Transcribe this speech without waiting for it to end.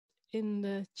in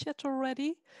the chat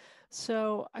already.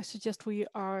 So I suggest we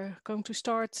are going to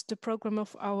start the program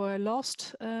of our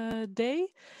last day.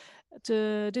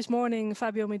 This morning,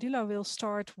 Fabio Midulla will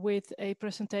start with a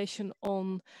presentation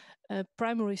on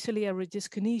primary ciliary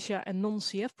dyskinesia and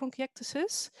non-CF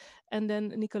bronchiectasis. And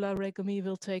then Nicolas Regamey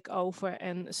will take over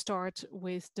and start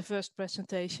with the first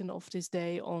presentation of this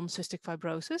day on cystic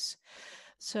fibrosis.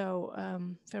 So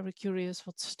very curious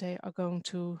what they are going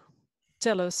to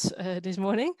tell us this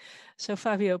morning. So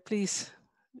Fabio, please,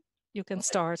 you can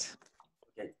start.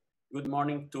 Okay. Good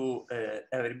morning to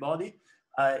everybody.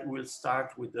 I will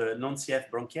start with the non-CF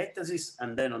bronchiectasis,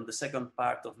 and then on the second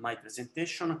part of my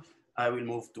presentation, I will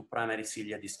move to primary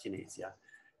cilia dyskinesia.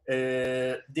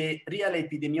 The real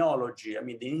epidemiology, I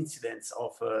mean, the incidence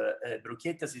of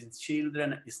bronchiectasis in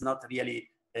children is not really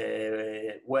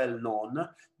well known,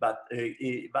 but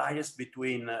it varies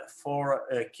between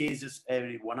 4 cases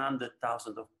every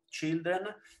 100,000 of children,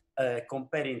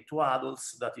 comparing to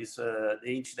adults, that is, the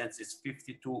incidence is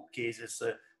 52 cases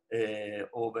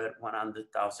over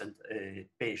 100,000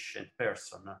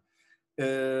 person.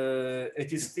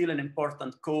 It is still an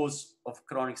important cause of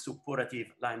chronic suppurative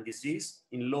Lyme disease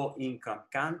in low-income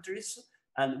countries,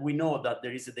 and we know that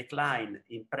there is a decline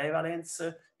in prevalence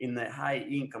in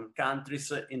high-income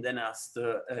countries in the last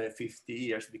 50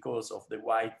 years because of the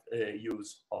wide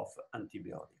use of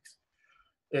antibiotics.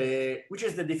 Which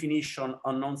is the definition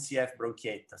on non-CF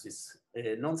bronchiectasis?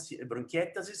 Non-CF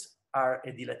bronchiectasis are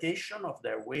a dilatation of the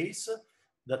airways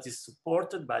that is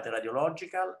supported by the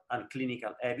radiological and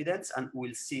clinical evidence, and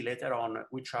we'll see later on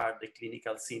which are the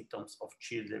clinical symptoms of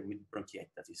children with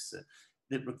bronchiectasis.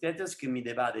 The bronchiectasis can be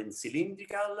divided in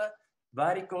cylindrical,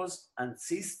 varicose, and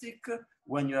cystic.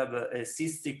 When you have a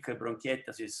cystic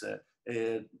bronchiectasis,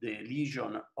 the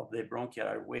lesion of the bronchial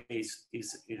airways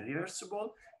is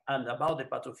irreversible. And about the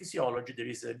pathophysiology, there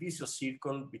is a vicious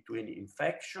circle between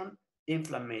infection,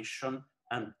 inflammation,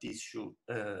 and tissue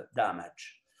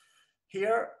damage.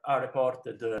 Here are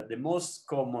reported the most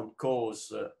common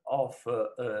cause of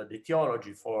the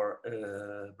etiology for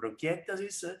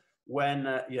bronchiectasis. When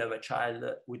you have a child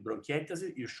with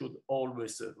bronchiectasis, you should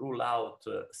always rule out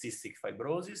cystic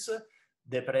fibrosis,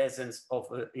 the presence of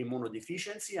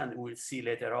immunodeficiency, and we'll see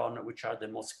later on which are the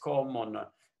most common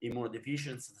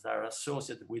immunodeficiencies that are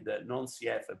associated with the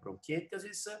non-CF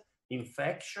bronchiectasis,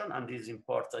 infection, and this is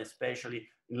important especially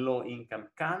in low-income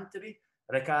country,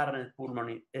 recurrent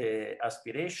pulmonary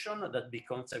aspiration that be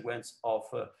consequence of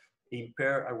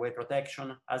impaired airway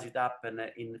protection as it happened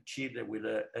in children with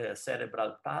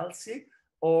cerebral palsy,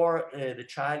 or the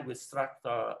child with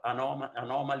structural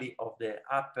anomaly of the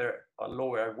upper or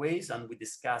lower airways, and we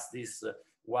discussed this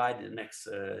wide next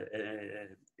 2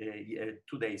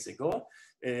 days ago.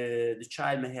 The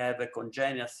child may have a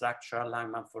congenital structural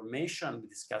lung malformation. We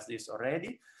discussed this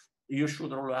already. You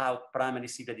should rule out primary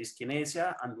cilia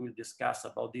dyskinesia, and we'll discuss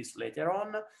about this later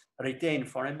on. Retain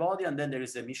foreign body, and then there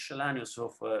is a miscellaneous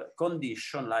of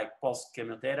condition like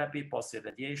post-chemotherapy,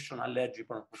 post-irradiation, allergic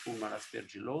bronchopulmonary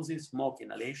aspergillosis, smoke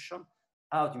inhalation,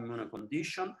 autoimmune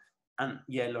condition, and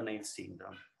yellow nail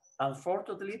syndrome.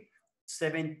 Unfortunately,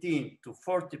 17 to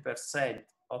 40%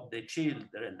 of the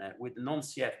children with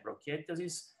non-CF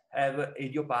bronchiectasis have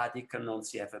idiopathic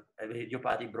non-CF,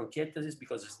 idiopathic bronchiectasis,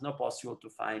 because it's not possible to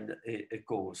find a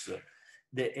cause.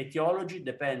 The etiology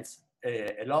depends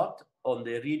a lot on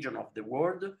the region of the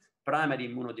world. Primary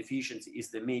immunodeficiency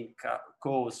is the main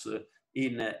cause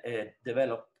in a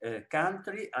developed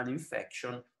country, and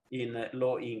infection in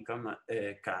low-income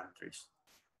countries.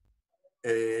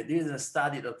 This is a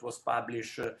study that was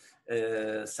published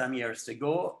some years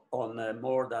ago on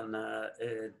more than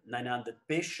 900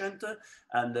 patients,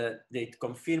 and they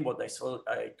confirmed what I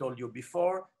told you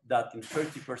before, that in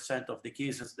 30% of the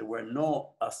cases there were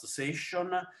no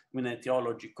association with an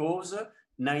etiology cause,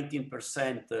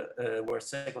 19% were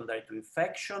secondary to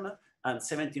infection, and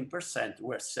 17%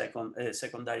 were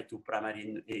secondary to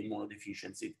primary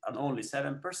immunodeficiency, and only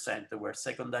 7% were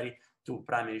secondary to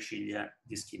primary ciliary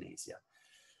dyskinesia.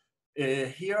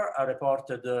 Here are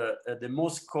reported the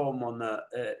most common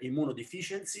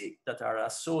immunodeficiency that are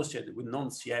associated with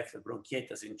non-CF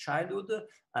bronchiectasis in childhood.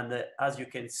 And as you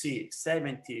can see,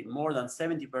 more than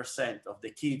 70% of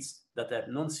the kids that have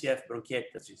non-CF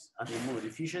bronchiectasis and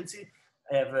immunodeficiency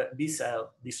have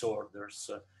B-cell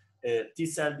disorders.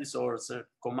 T-cell disorders,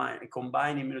 combined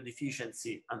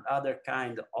immunodeficiency and other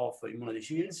kind of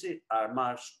immunodeficiency are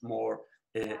much more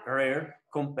rare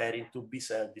comparing to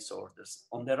B-cell disorders.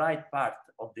 On the right part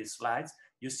of these slides,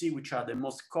 you see which are the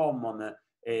most common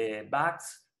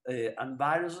bugs and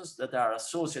viruses that are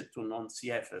associated to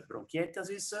non-CF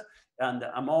bronchiectasis. And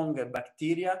among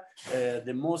bacteria,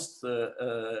 the most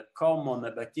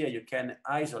common bacteria you can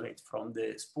isolate from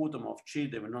the sputum of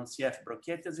children with non-CF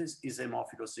bronchiectasis is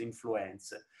Haemophilus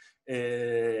influenzae.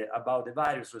 About the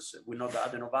viruses, we know the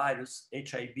adenovirus,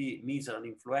 HIV, measles, and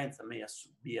influenza may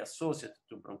be associated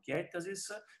to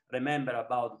bronchiectasis. Remember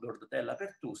about Bordetella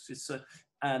pertussis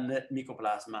and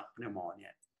Mycoplasma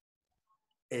pneumoniae.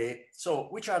 So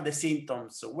which are the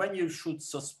symptoms when you should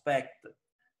suspect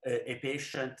a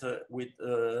patient with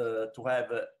to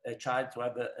have a child to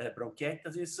have a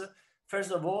bronchiectasis?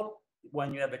 First of all,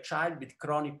 when you have a child with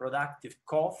chronic productive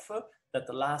cough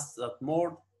that lasts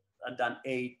more than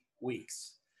 8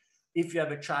 weeks. If you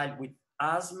have a child with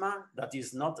asthma that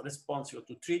is not responsive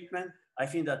to treatment, I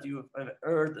think that you have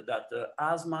heard that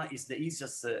asthma is the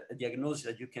easiest diagnosis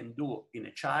that you can do in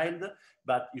a child,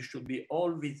 but you should be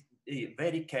always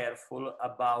very careful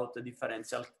about the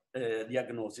differential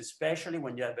diagnosis, especially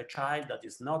when you have a child that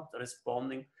is not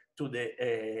responding to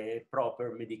the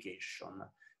proper medication.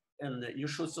 And you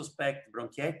should suspect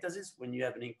bronchiectasis when you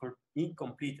have an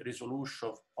incomplete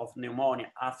resolution of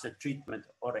pneumonia after treatment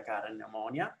or recurrent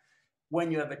pneumonia,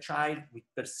 when you have a child with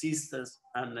persistent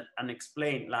and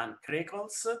unexplained lung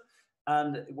crackles,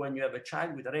 and when you have a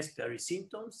child with respiratory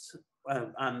symptoms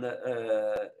and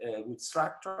with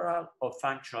structural or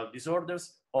functional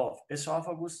disorders of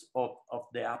esophagus or of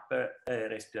the upper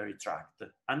respiratory tract.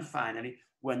 And finally,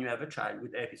 when you have a child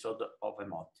with episode of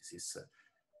hemoptysis.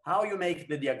 How you make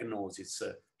the diagnosis?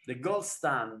 The gold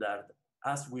standard,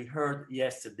 as we heard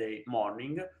yesterday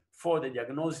morning, for the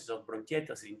diagnosis of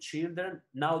bronchiectasis in children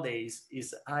nowadays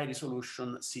is high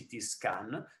resolution CT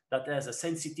scan that has a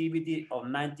sensitivity of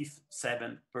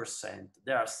 97%.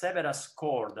 There are several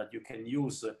scores that you can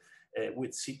use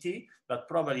with CT, but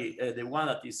probably the one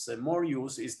that is more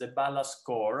used is the Balla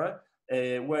score,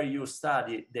 where you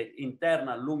study the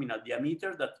internal luminal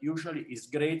diameter that usually is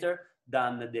greater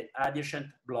than the adjacent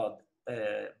blood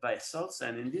vessels,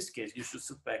 and in this case you should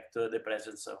suspect the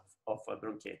presence of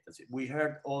bronchiectasis. We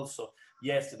heard also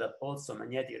yesterday that also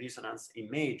magnetic resonance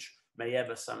image may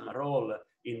have some role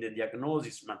in the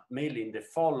diagnosis, but mainly in the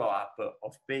follow-up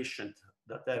of patients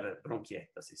that have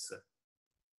bronchiectasis.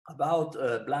 About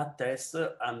blood tests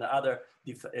and other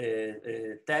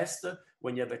tests,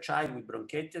 when you have a child with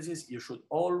bronchiectasis, you should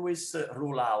always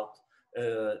rule out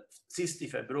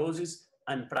cystic fibrosis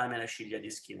and primary cilia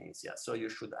dyskinesia. So you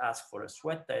should ask for a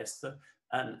sweat test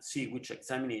and see which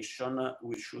examination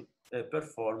we should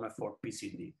perform for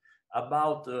PCD.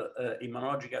 About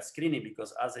immunological screening,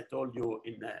 because as I told you,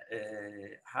 in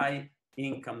high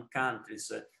income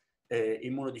countries,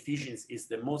 immunodeficiency is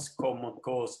the most common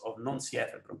cause of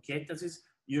non-CF bronchiectasis.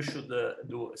 You should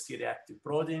do C-reactive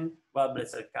protein, white blood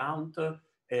cell count,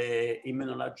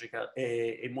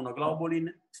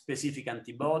 immunoglobulin, specific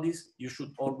antibodies. You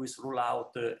should always rule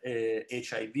out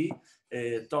HIV,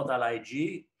 total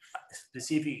IG,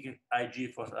 specific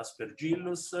IG for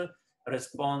Aspergillus,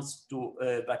 response to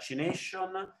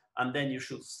vaccination, and then you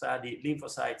should study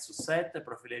lymphocyte susset,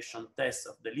 proliferation test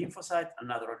of the lymphocyte,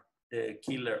 another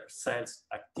killer cells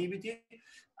activity,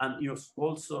 and you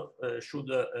also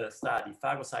should study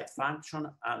phagocyte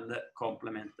function and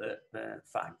complement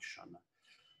function.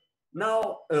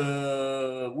 Now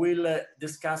we'll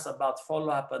discuss about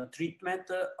follow-up and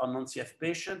treatment on non-CF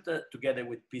patient together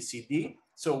with PCD.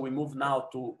 So we move now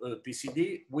to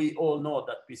PCD. We all know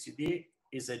that PCD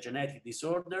is a genetic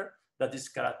disorder that is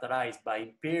characterized by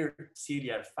impaired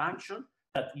ciliary function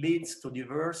that leads to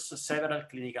several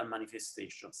clinical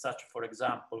manifestations, such, for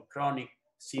example, chronic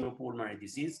pneumopulmonary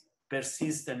disease,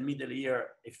 persistent middle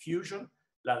ear effusion,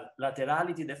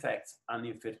 laterality defects, and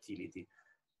infertility.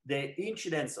 The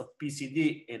incidence of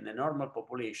PCD in the normal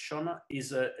population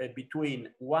is between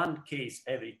 1 case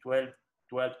every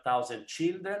 12,000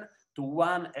 children to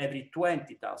 1 every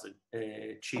 20,000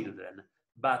 children.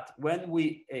 But when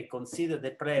we consider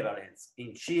the prevalence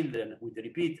in children with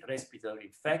repeat respiratory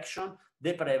infection,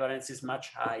 the prevalence is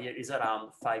much higher, is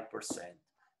around 5%.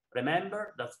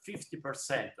 Remember that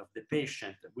 50% of the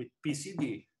patients with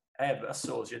PCD have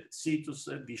associated situs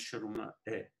viscerum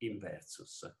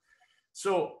inversus.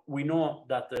 So we know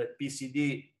that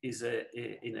PCD is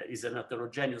an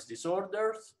heterogeneous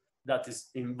disorder that is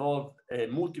involved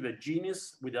multiple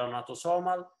genes with an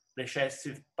autosomal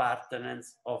recessive pattern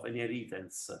of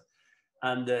inheritance.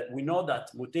 And we know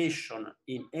that mutation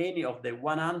in any of the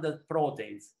 100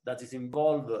 proteins that is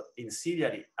involved in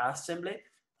ciliary assembly,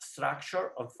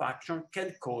 structure, or function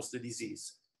can cause the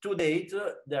disease. To date,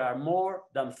 there are more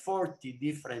than 40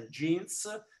 different genes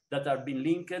that are being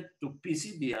linked to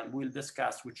PCD, and we'll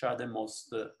discuss which are the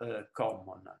most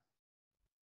common.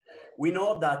 We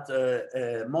know that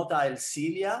motile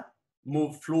cilia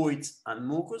move fluids and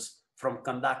mucus from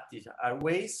conductive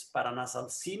airways,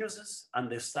 paranasal sinuses, and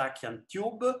the Eustachian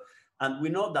tube. And we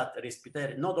know that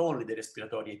not only the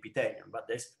respiratory epithelium, but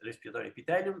the respiratory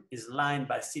epithelium is lined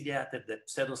by ciliated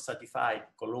pseudostratified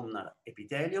columnar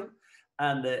epithelium.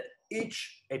 And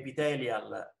each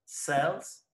epithelial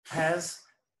cells has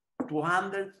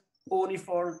 200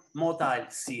 uniform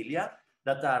motile cilia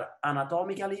that are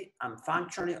anatomically and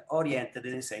functionally oriented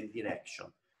in the same direction.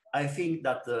 I think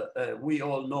that we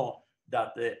all know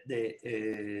that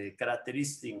the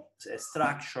characteristic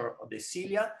structure of the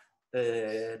cilia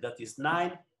that is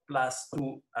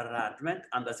 9+2 arrangement.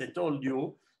 And as I told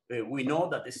you, we know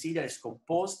that the cilia is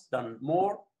composed of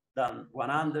more than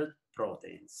 100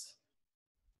 proteins.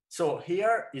 So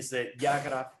here is a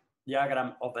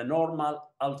diagram of a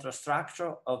normal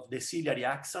ultrastructure of the ciliary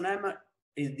axoneme.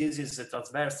 This is a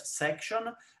transverse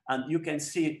section, and you can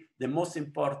see the most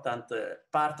important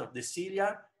part of the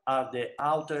cilia are the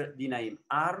outer dename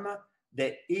arm,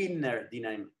 the inner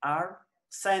dename arm,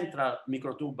 central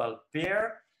microtubal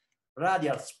pair,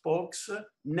 radial spokes,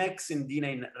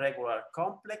 nexin-dename regular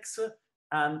complex,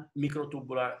 and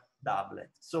microtubular doublet.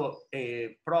 So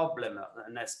a problem,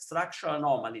 a structural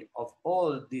anomaly of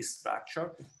all this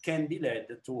structure can be led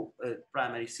to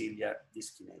primary ciliary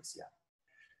dyskinesia.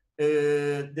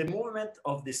 The movement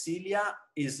of the cilia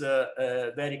is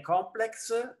very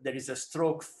complex. There is a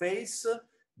stroke phase.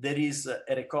 There is a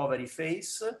recovery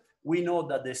phase. We know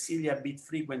that the cilia beat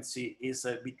frequency is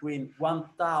between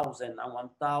 1,000 and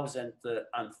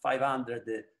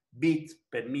 1,500 beats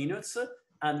per minute.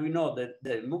 And we know that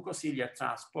the mucociliary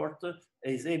transport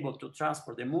is able to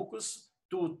transport the mucus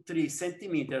 2-3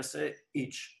 centimeters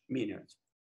each minute.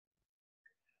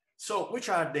 So which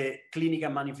are the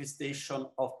clinical manifestations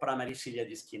of primary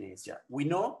ciliary dyskinesia? We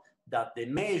know that the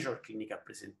major clinical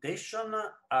presentation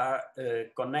are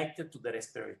connected to the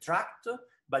respiratory tract,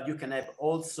 but you can have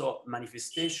also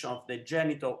manifestation of the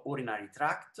genitourinary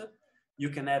tract. You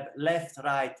can have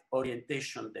left-right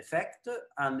orientation defect,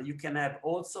 and you can have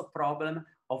also problem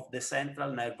of the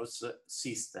central nervous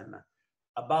system.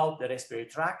 About the respiratory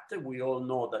tract, we all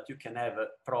know that you can have a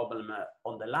problem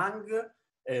on the lung,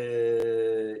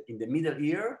 in the middle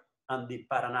ear, and the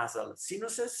paranasal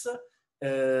sinuses.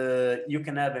 You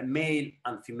can have a male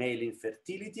and female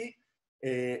infertility,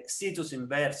 situs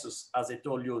inversus, as I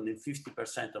told you, in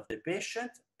 50% of the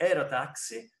patient,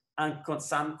 aerotaxy, and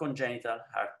some congenital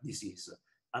heart disease.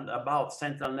 And about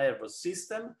central nervous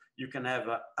system, you can have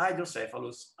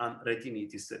hydrocephalus and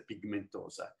retinitis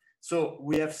pigmentosa. So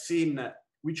we have seen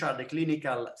which are the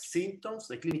clinical symptoms,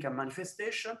 the clinical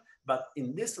manifestation, but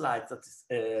in this slide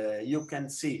you can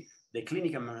see the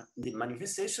clinical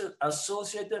manifestation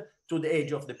associated to the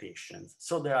age of the patient.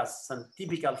 So there are some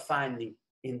typical findings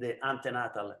in the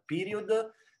antenatal period,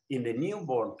 in the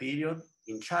newborn period,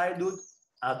 in childhood,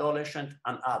 adolescent,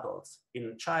 and adults.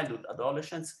 In childhood,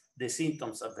 adolescents, the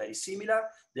symptoms are very similar.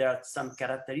 There are some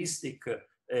characteristic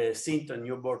symptom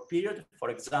newborn period. For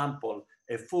example,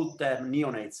 a full-term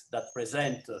neonates that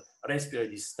present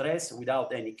respiratory distress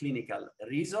without any clinical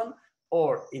reason,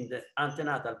 or in the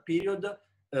antenatal period,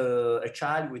 a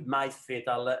child with mild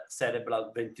fetal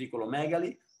cerebral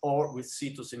ventriculomegaly or with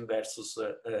situs inversus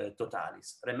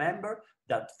totalis. Remember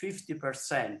that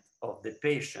 50% of the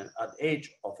patients at the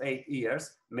age of 8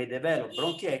 years may develop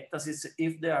bronchiectasis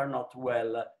if they are not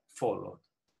well followed.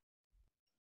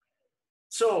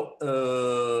 So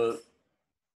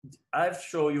I've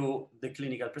shown you the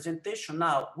clinical presentation.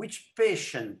 Now, which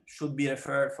patient should be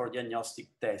referred for diagnostic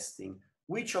testing?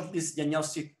 Which of these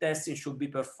diagnostic testing should be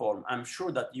performed? I'm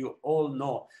sure that you all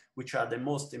know which are the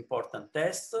most important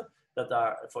tests that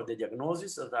are for the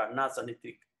diagnosis, that are nasal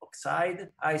nitric oxide,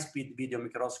 high-speed video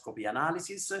microscopy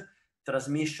analysis,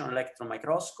 transmission electron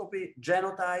microscopy,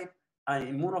 genotype, and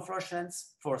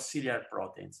immunofluorescence for ciliary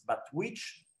proteins. But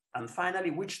which, and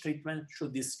finally, which treatment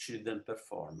should these children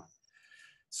perform?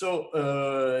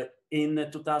 So in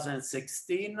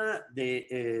 2016,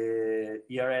 the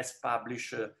ERS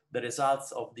published the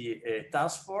results of the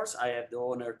task force. I have the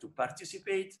honor to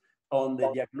participate on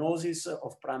the diagnosis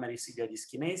of primary ciliary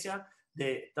dyskinesia.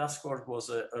 The task force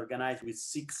was organized with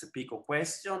 6 PICO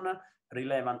questions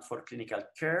relevant for clinical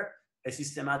care, a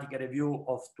systematic review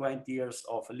of 20 years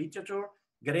of literature,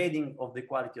 grading of the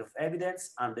quality of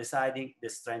evidence, and deciding the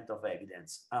strength of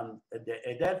evidence. And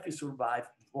the Delphi Survive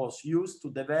was used to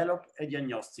develop a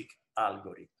diagnostic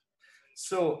algorithm.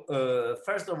 So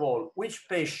first of all, which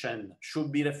patient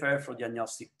should be referred for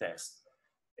diagnostic test?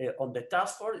 On the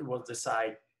task force, it was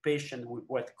decided patient with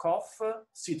wet cough,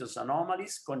 situs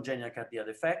anomalies, congenital cardiac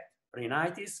defect,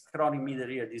 rhinitis, chronic middle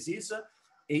ear disease,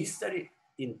 history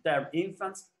in term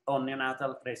infants on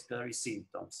neonatal respiratory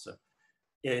symptoms.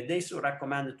 They should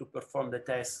recommend to perform the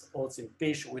test also in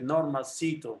patients with normal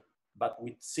situ, but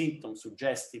with symptoms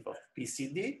suggestive of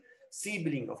PCD,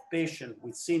 sibling of patient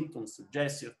with symptoms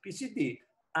suggestive of PCD,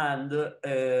 and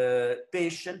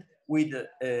patient with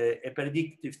a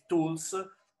predictive tools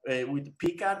with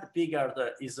PCARD.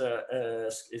 PCARD is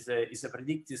a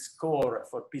predictive score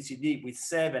for PCD with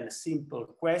 7 simple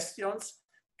questions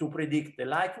to predict the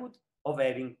likelihood of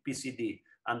having PCD.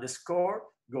 And the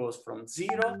score goes from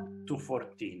 0 to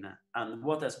 14. And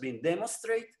what has been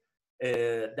demonstrated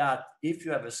that if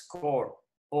you have a score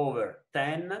over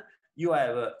 10, you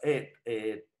have a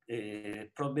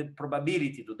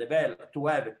probability to develop, to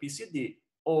have a PCD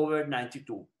over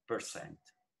 92%.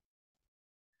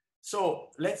 So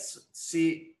let's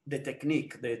see the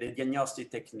technique, the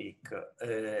diagnostic technique.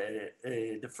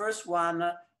 The first one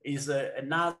is a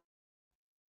nasal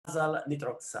nitric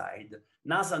oxide.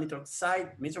 Nasal nitric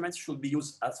oxide measurements should be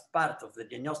used as part of the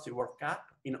diagnostic workup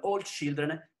in all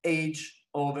children aged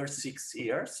over 6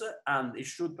 years, and it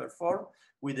should perform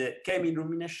with a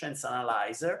chemiluminescence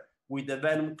analyzer with the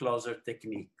venom closer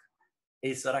technique.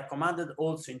 It's recommended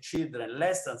also in children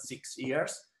less than 6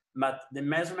 years, but the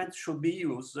measurement should be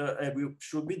used,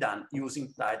 should be done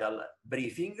using tidal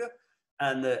breathing,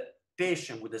 and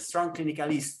patient with a strong clinical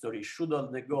history should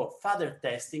undergo further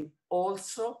testing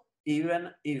also,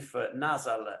 even if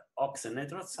nasal oxygen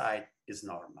nitric oxide is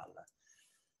normal.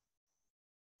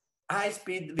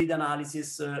 High-speed video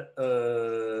analysis,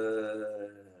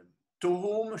 to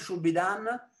whom should be done?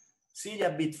 Cilia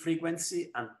bit frequency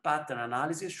and pattern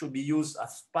analysis should be used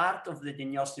as part of the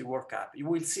diagnostic workup. You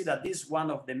will see that this is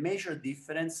one of the major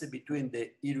differences between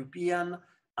the European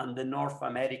and the North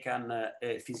American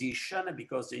physician,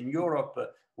 because in Europe,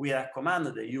 we recommend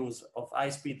the use of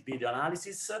high-speed video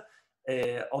analysis.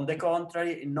 On the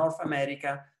contrary, in North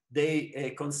America,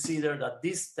 they consider that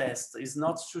this test is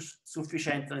not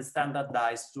sufficiently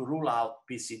standardized to rule out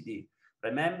PCD.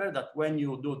 Remember that when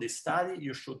you do this study,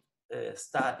 you should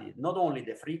study not only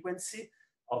the frequency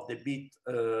of the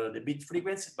bit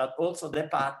frequency, but also the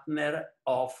partner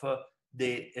of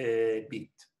the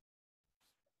bit.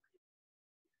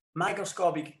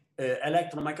 Microscopic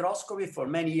electron microscopy, for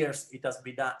many years it has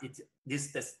been done.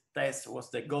 This test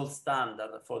was the gold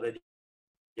standard for the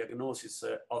diagnosis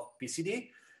of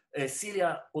PCD.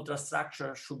 Cilia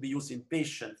ultrastructure should be used in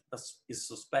patients that is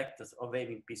suspected of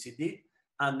having PCD,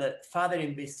 and further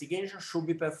investigation should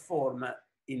be performed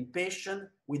in patients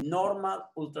with normal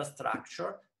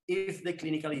ultrastructure if the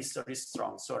clinical history is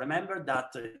strong. So remember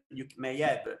that you may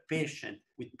have a patient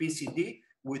with PCD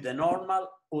with a normal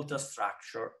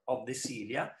ultrastructure of the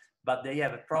cilia, but they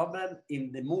have a problem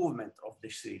in the movement of the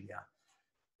cilia.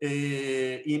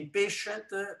 In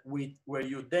patients where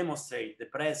you demonstrate the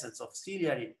presence of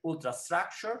ciliary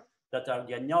ultrastructure that are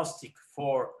diagnostic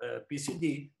for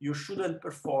PCD, you shouldn't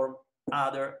perform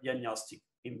other diagnostic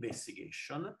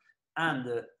investigation.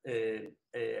 And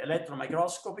electron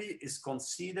microscopy is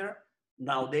considered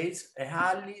nowadays a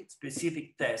highly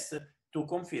specific test to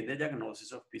confirm the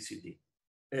diagnosis of PCD.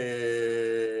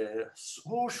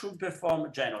 Who should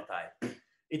perform genotype?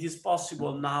 It is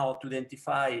possible now to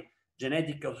identify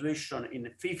genetic causation in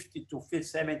 50 to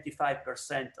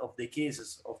 75% of the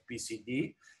cases of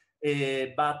PCD,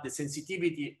 but the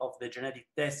sensitivity of the genetic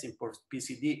testing for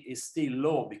PCD is still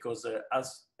low because,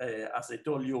 as I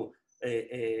told you,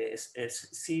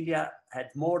 cilia had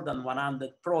more than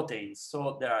 100 proteins,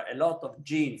 so there are a lot of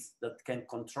genes that can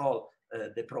control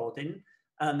the protein.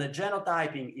 And the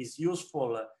genotyping is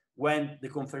useful when the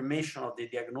confirmation of the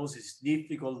diagnosis is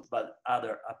difficult by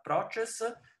other approaches,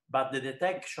 but the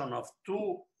detection of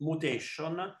 2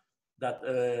 mutations that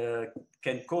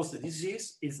can cause the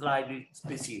disease is slightly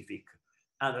specific.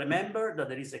 And remember that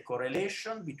there is a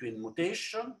correlation between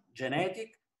mutation,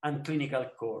 genetic, and clinical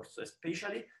course,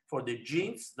 especially for the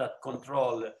genes that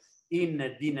control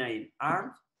inner DNA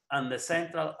arm and the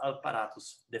central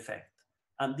apparatus defect.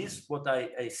 And this is what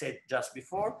I said just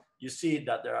before. You see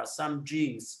that there are some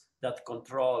genes that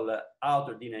control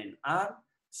outer DNA arm,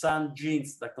 some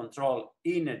genes that control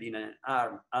inner DNA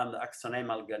arm and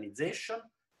axonema organization,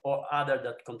 or other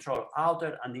that control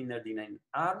outer and inner DNA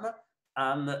arm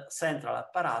and central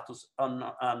apparatus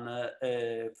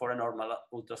for a normal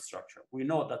ultrastructure. We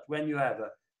know that when you have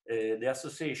the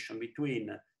association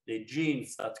between the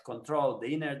genes that control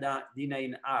the inner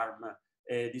DNA arm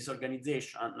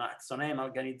disorganization and axonema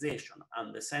organization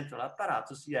and the central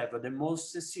apparatus, you have the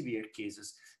most severe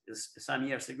cases. Some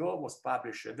years ago was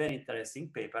published a very interesting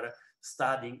paper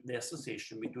studying the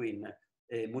association between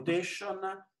mutation,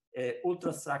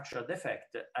 ultrastructural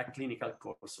defect, and clinical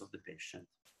course of the patient.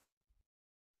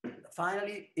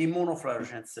 Finally,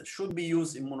 immunofluorescence. Should be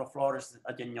used immunofluorescence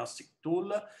as a diagnostic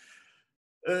tool.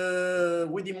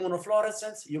 With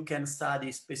immunofluorescence, you can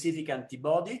study specific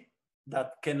antibody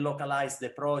that can localize the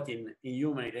protein in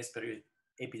human respiratory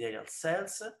epithelial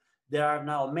cells. There are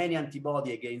now many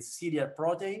antibodies against serial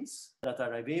proteins that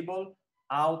are available: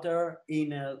 outer,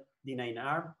 inner, D9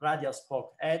 arm, radial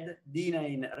spoke head,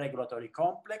 D9 regulatory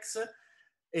complex.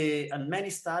 And many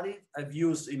studies have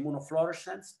used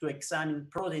immunofluorescence to examine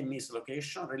protein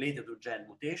mislocation related to gene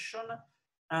mutation.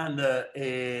 And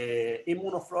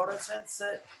immunofluorescence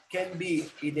can be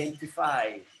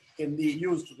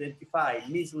used to identify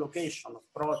mislocation of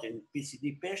protein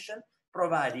PCD patient,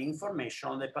 providing information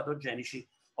on the pathogenicity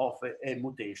of a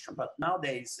mutation. But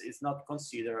nowadays, it's not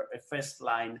considered a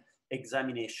first-line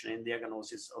examination and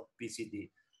diagnosis of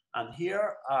PCD. And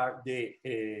here are the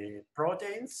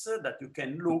proteins that you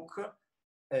can look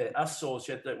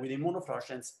associated with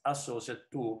immunofluorescence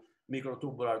associated to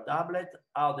microtubular doublet,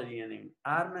 outer DNA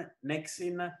arm,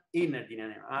 nexin, inner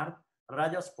DNA arm,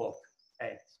 radial spoke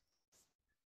head.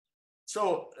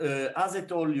 So as I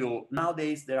told you,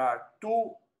 nowadays there are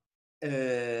two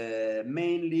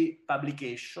mainly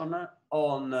publications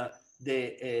on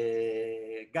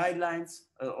the guidelines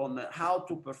on how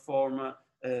to perform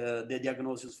the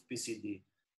diagnosis of PCD.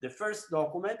 The first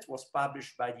document was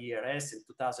published by the ERS in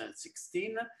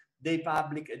 2016. They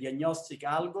published a diagnostic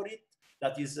algorithm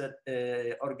that is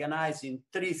organized in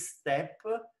 3 steps.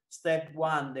 Step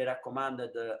 1, they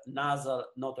recommended nasal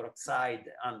nitric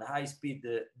oxide and high-speed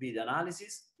video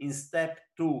analysis. In step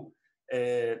 2,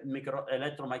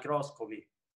 electron microscopy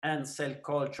and cell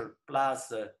culture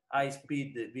plus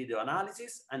high-speed video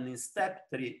analysis. And in step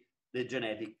 3, the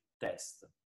genetic test.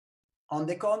 On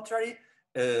the contrary,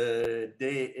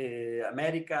 the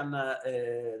American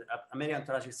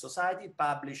Thoracic Society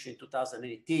published in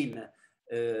 2018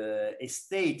 a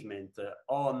statement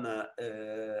on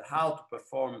how to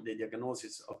perform the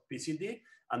diagnosis of PCD,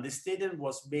 and the statement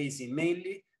was based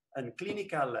mainly on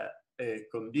clinical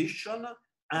condition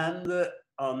and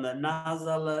on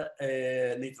nasal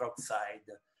nitric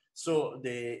oxide. So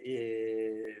the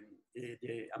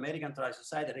American Thoracic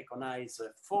Society recognized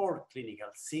 4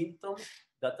 clinical symptoms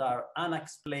that are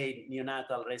unexplained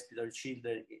neonatal respiratory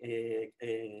children,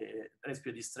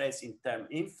 respiratory distress in term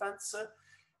infants.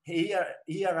 Here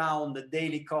around the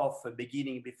daily cough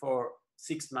beginning before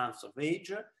 6 months of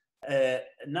age,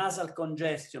 nasal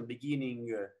congestion beginning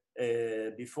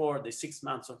before the 6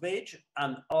 months of age,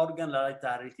 and organ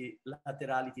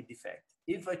laterality defect.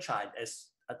 If a child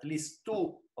has at least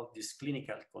 2 of these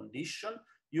clinical conditions,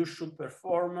 you should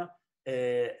perform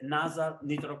a nasal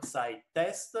nitric oxide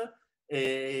test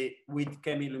with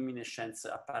chemiluminescence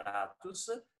apparatus.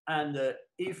 And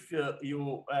if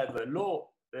you have a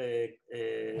low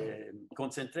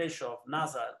concentration of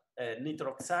nasal nitric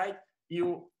oxide,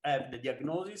 you have the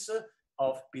diagnosis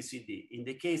of PCD. In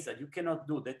the case that you cannot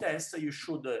do the test, you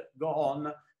should go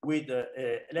on with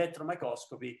electron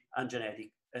microscopy and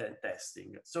genetic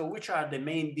testing. So which are the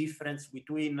main difference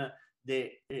between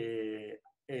the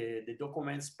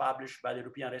documents published by the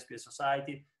European Respiratory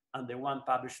Society and the one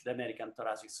published by the American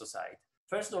Thoracic Society?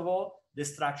 First of all, the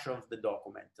structure of the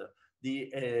document.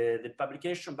 The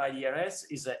publication by the ERS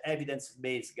is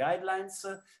evidence-based guidelines.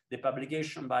 The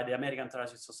publication by the American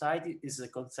Thoracic Society is a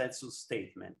consensus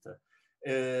statement.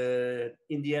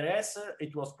 In the ERS,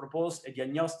 it was proposed a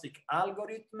diagnostic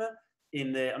algorithm.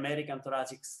 In the American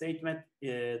Thoracic statement,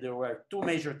 there were 2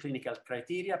 major clinical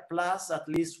criteria plus at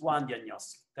least 1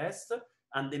 diagnostic test.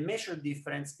 And the major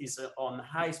difference is on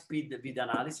high-speed video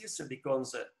analysis,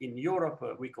 because in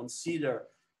Europe, we consider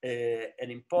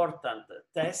an important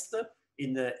test.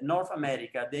 In North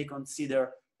America, they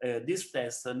consider this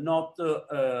test not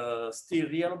still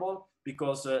reliable,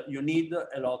 because you need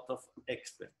a lot of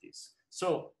expertise.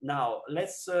 So now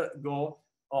let's go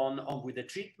on with the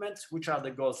treatment. Which are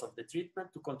the goals of the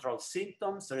treatment? To control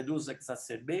symptoms, reduce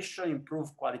exacerbation,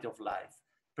 improve quality of life,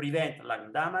 prevent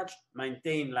lung damage,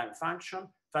 maintain lung function,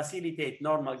 facilitate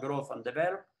normal growth and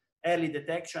development, early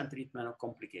detection and treatment of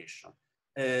complication.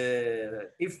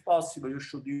 If possible, you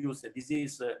should use a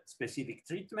disease-specific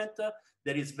treatment.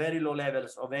 There is very low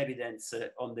levels of evidence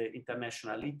on the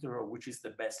international literature, which is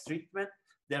the best treatment.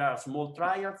 There are small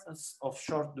trials of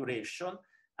short duration,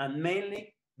 and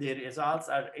mainly the results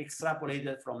are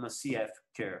extrapolated from a CF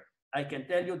curve. I can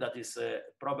tell you that is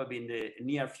probably in the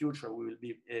near future we will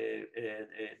be the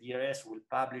ERS will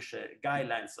publish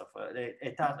guidelines of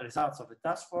results of the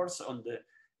task force on the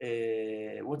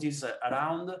what is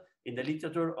around in the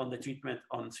literature on the treatment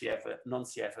on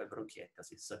non-CF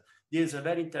bronchiectasis. This is a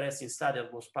very interesting study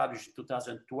that was published in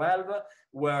 2012,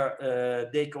 where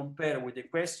they compare with the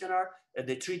questionnaire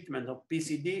the treatment of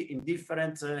PCD in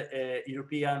different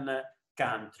European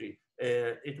countries.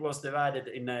 It was divided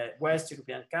in West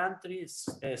European countries,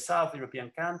 South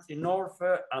European countries, North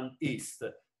and East.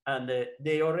 And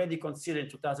they already considered in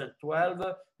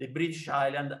 2012 the British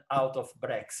Island out of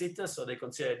Brexit. So they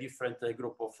consider a different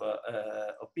group of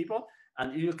people.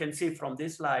 And you can see from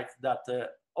this slide that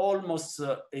almost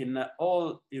in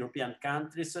all European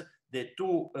countries, the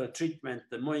two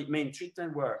main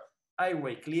treatment were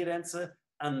airway clearance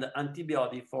and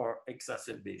antibiotic for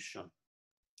exacerbation.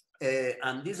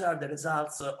 And these are the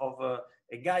results of a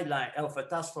guideline of a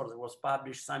task force that was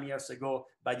published some years ago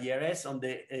by the ERS on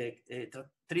the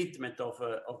treatment of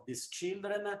these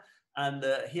children. And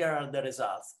here are the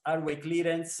results. Airway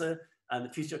clearance and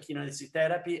physiokinesis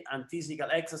therapy and physical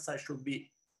exercise should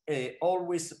be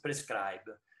always prescribed.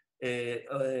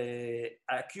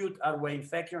 Acute airway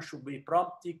infection should be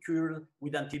promptly cured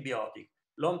with antibiotic.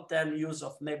 Long-term use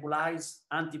of nebulized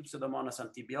anti-Pseudomonas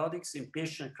antibiotics in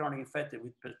patients chronically infected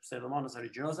with Pseudomonas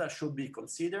aeruginosa should be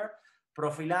considered.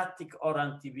 Prophylactic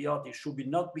oral antibiotics should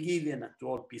not be given to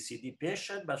all PCD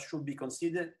patients, but should be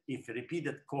considered if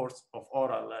repeated course of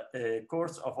oral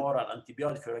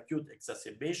antibiotic for acute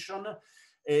exacerbation.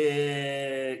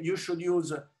 You should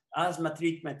use asthma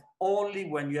treatment only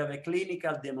when you have a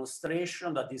clinical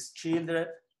demonstration that these children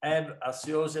have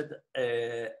associated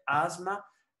asthma.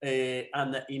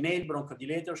 And inhaled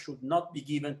bronchodilator should not be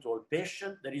given to all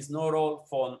patients. There is no role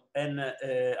for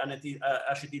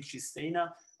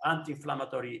acetylcysteine,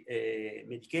 anti-inflammatory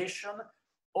medication.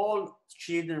 All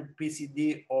children with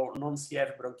PCD or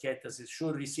non-CF bronchiectasis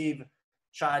should receive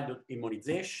childhood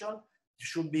immunization.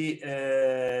 Should be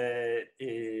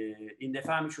in the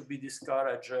family should be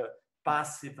discouraged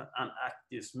passive and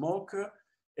active smoker.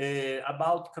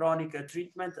 About chronic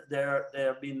treatment, there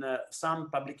have been some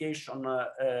publication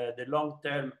the long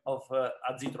term of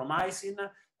azithromycin,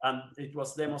 and it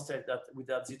was demonstrated that with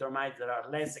azithromycin there are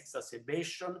less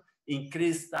exacerbation,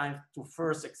 increased time to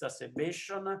first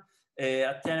exacerbation,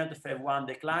 attenuated FEV1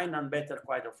 decline, and better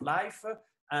quality of life.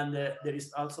 And there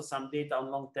is also some data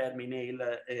on long-term inhaled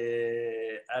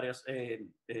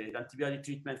antibiotic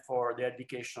treatment for the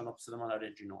eradication of Pseudomonas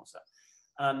aeruginosa.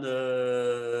 And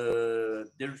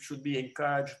there should be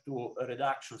encouraged to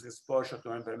reductions exposure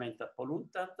to environmental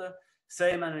pollutant.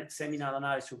 Seminal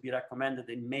analysis should be recommended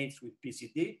in males with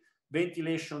PCD.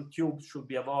 Ventilation tubes should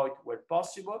be avoided where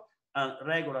possible, and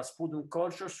regular sputum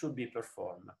culture should be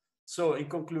performed. So in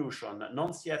conclusion,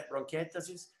 non-CF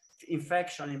bronchiectasis,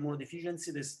 infection,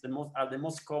 immunodeficiency are the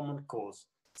most common cause.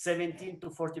 17 to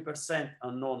 40%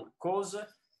 unknown cause.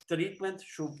 Treatment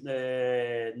should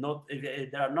they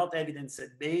are not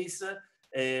evidence-based,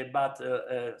 but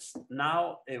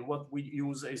now what we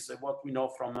use is what we know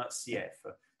from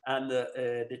CF. And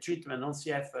the treatment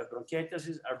non-CF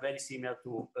bronchiectasis are very similar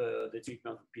to the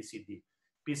treatment of PCD.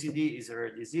 PCD is a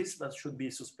rare disease, but should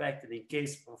be suspected in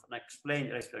case of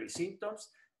unexplained respiratory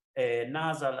symptoms.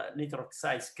 Nasal nitric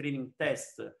oxide screening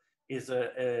test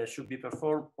should be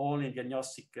performed only in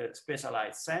diagnostic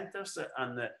specialized centers,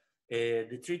 and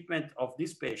the treatment of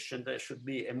this patient should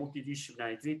be a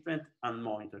multidisciplinary treatment and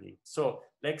monitoring. So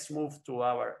let's move to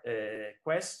our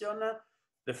question.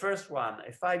 The first one,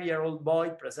 a 5-year-old boy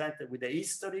presented with a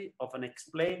history of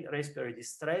unexplained respiratory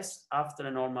distress after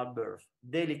a normal birth,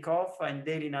 daily cough and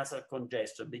daily nasal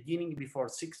congestion beginning before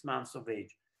 6 months of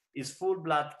age. His full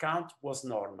blood count was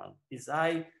normal. His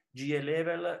IgA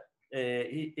level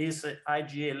is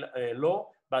IgA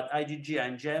low, but IgG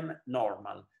and IgM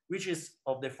normal. Which is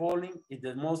of the following is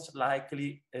the most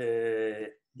likely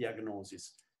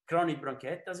diagnosis? Chronic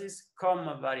bronchiectasis,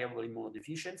 common variable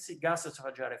immunodeficiency,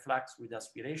 gastroesophageal reflux with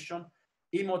aspiration,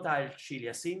 immotile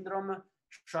cilia syndrome,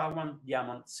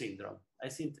 Schwann-Diamond syndrome. I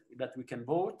think that we can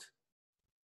vote.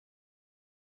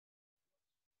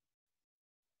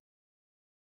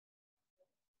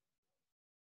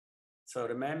 So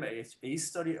remember, it's a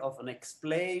history of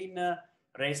unexplained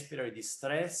respiratory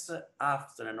distress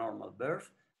after a normal birth,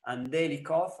 and daily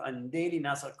cough and daily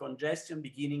nasal congestion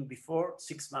beginning before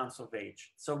 6 months of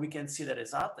age. So we can see the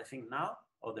result, I think now,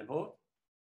 of the vote.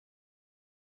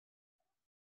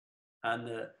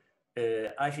 And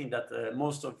I think that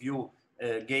most of you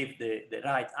gave the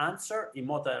right answer.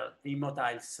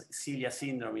 Immotile cilia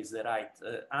syndrome is the right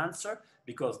answer,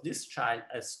 because this child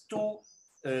has 2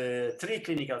 3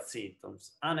 clinical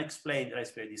symptoms: unexplained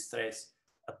respiratory distress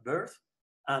at birth,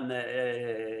 and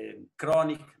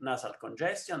chronic nasal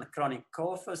congestion, chronic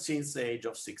cough since the age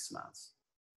of 6 months.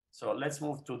 So let's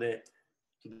move to the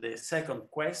second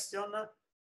question.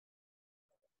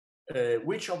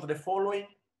 Which of the following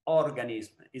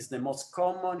organism is the most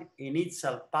common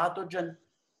initial pathogen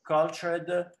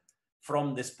cultured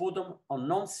from the sputum on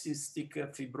non-cystic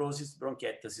fibrosis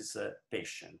bronchiectasis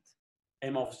patient?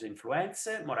 Haemophilus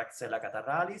influenzae, Moraxella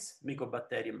catarrhalis,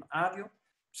 Mycobacterium avium,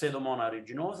 Pseudomonas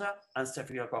aeruginosa, and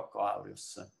Staphylococcus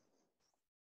aureus.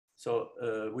 So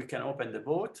we can open the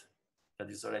vote. That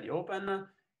is already open.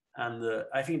 And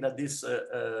I think that this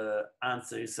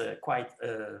answer is quite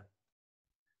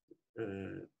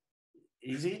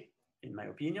easy, in my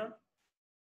opinion.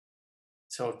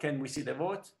 So can we see the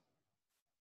vote?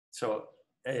 So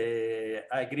I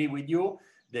agree with you.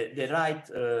 The right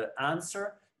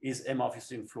answer is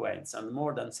Haemophilus influenzae, and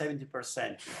more than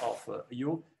 70% of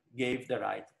you gave the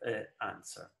right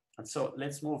answer. And so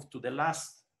let's move to the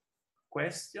last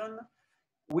question,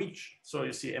 so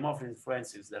you see Haemophilus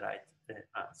influenzae is the right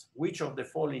answer. Which of the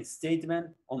following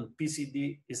statement on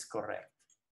PCD is correct?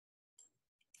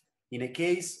 In a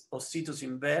case of situs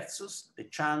inversus, the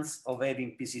chance of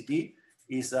having PCD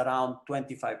is around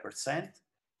 25%.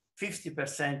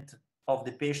 50% of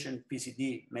the patient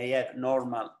PCD may have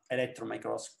normal electron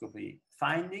microscopy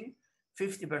finding.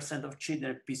 50% of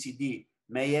children with PCD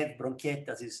may have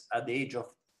bronchiectasis at the age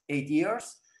of 8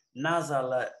 years.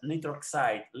 Nasal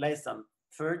nitroxide less than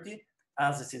 30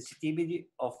 has a sensitivity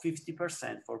of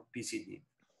 50% for PCD.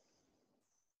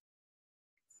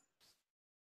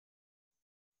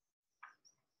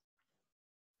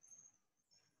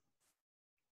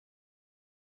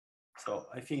 So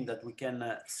I think that we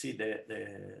can see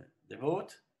the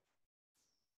vote.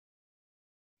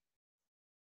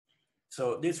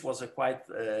 So this was a quite,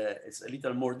 it's a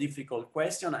little more difficult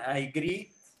question. I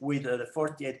agree with the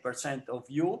 48% of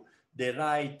you. The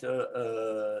right,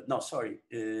 the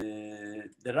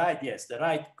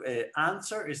right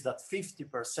answer is that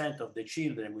 50% of the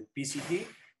children with PCD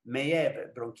may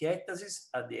have bronchiectasis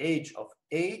at the age of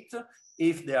 8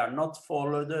 if they are not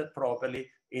followed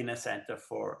properly in a center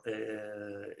for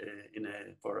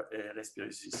respiratory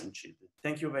disease in children.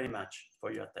 Thank you very much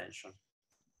for your attention.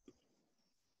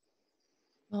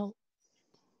 Well,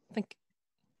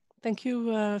 thank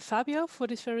you, Fabio, for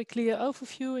this very clear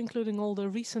overview, including all the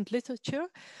recent literature.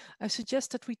 I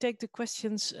suggest that we take the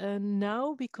questions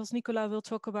now, because Nicolas will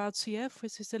talk about CF,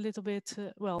 which is a little bit,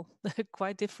 well,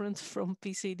 quite different from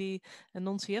PCD and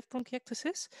non-CF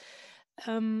bronchiectasis.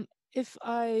 If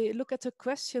I look at the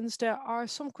questions, there are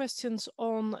some questions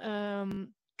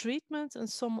on treatment and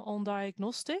some on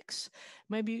diagnostics.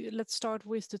 Maybe let's start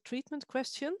with the treatment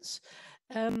questions.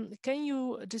 Can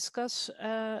you discuss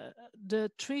the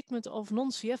treatment of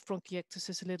non-CF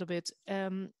bronchiectasis a little bit?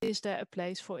 Is there a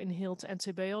place for inhaled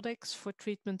antibiotics, for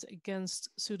treatment against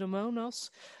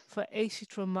Pseudomonas, for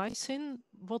azithromycin?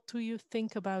 What do you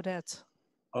think about that?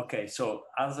 Okay, so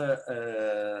as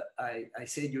I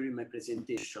said during my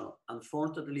presentation,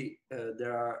 unfortunately,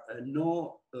 there are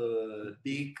no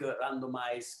big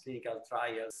randomized clinical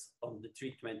trials on the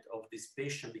treatment of this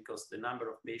patient because the number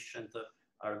of patients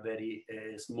are very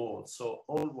small. So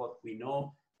all what we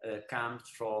know comes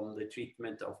from the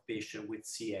treatment of patients with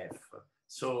CF.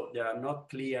 So there are not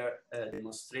clear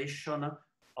demonstration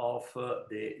of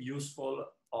the useful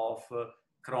of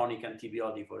chronic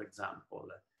antibiotic, for example.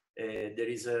 There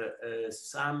is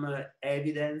some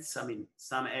evidence,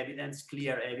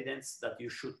 clear evidence that you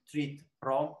should treat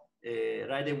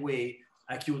right away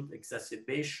acute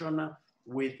exacerbation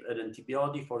with an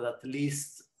antibiotic for at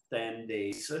least 10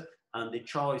 days. And the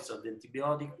choice of the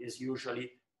antibiotic is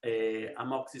usually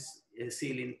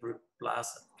amoxicillin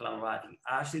plus clavulanic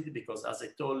acid, because as I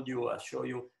told you, I show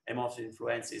you, Haemophilus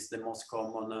influenzae is the most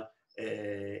common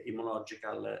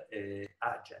immunological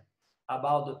agent.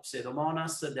 About the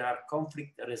Pseudomonas, there are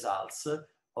conflict results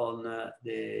on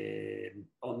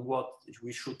what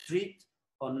we should treat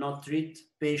or not treat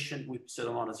patient with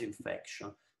Pseudomonas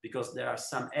infection, because there are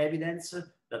some evidence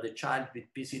that the child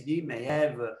with PCD may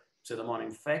have Pseudomonas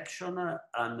infection,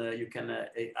 and you can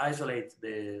isolate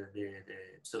the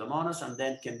Pseudomonas and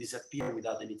then can disappear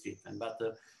without any treatment. But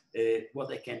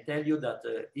what I can tell you that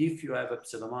if you have a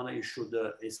Pseudomonas, you should,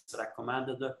 it's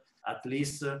recommended at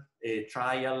least a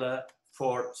trial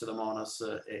for Pseudomonas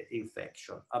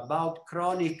infection. About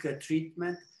chronic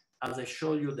treatment, as I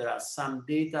showed you, there are some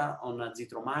data on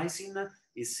azithromycin.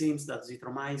 It seems that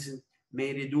azithromycin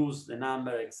may reduce the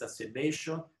number of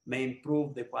exacerbation, may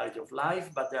improve the quality of life,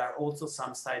 but there are also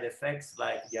some side effects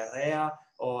like diarrhea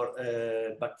or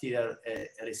bacterial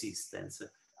resistance.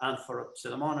 And for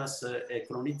Pseudomonas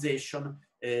colonization,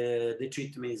 the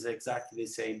treatment is exactly the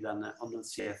same than on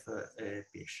non-CF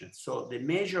patients. So the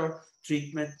major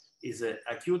treatment is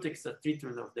acute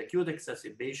treatment of the acute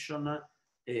exacerbation,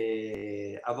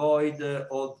 avoid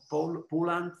all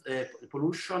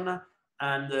pollution,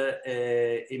 and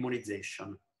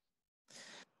immunization.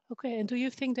 Okay, and do you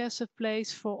think there's a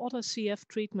place for other CF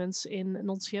treatments in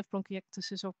non-CF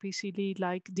bronchiectasis or PCD,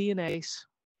 like DNAs?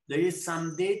 There is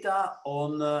some data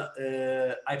on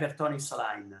hypertonic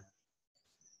saline.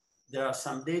 There are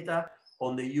some data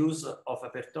on the use of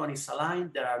hypertonic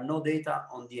saline. There are no data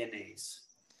on DNAs.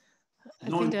 I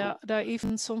think there are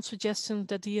even some suggestions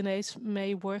that DNAs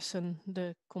may worsen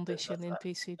the condition in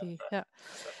PCD. Yeah,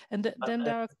 and then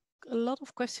there are a lot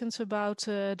of questions about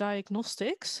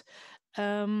diagnostics.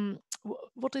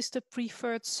 What is the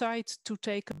preferred site to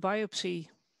take a biopsy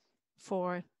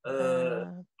for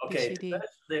PCD?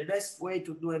 The best way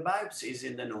to do a biopsy is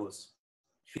in the nose,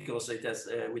 because it has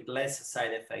with less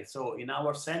side effects. So in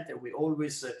our center, we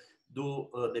always do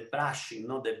the brushing,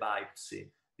 not the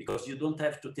biopsy, because you don't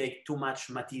have to take too much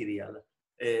material.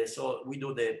 So we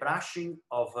do the brushing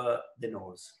of the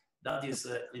nose. That is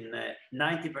in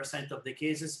 90% of the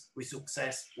cases, we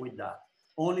success with that.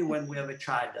 Only when we have a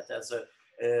child that has a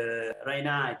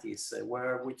rhinitis,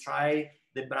 where we try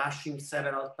the brushing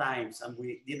several times and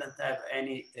we didn't have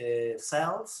any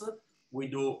cells, we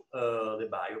do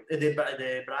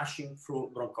the brushing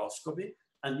through bronchoscopy,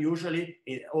 and usually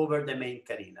over the main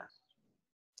carina.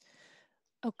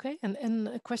 Okay, and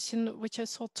a question which I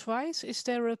saw twice: is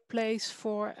there a place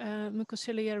for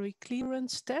mucociliary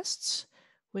clearance tests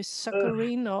with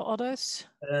saccharin or others?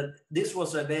 This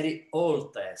was a very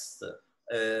old test.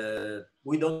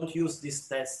 We don't use this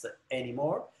test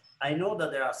anymore. I know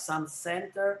that there are some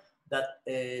centers that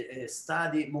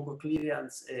study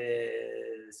mucoclearance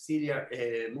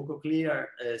ciliary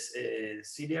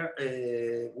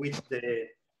with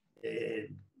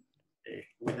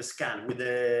the scan, with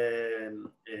the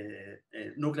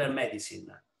nuclear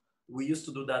medicine. We used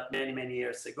to do that many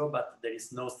years ago, but there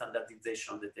is no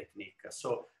standardization of the technique.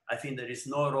 So I think there is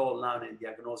no role now in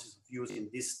diagnosis of using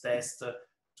this test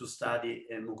to study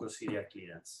mucociliary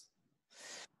clearance.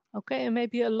 Okay, and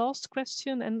maybe a last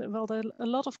question, and well, there are a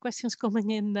lot of questions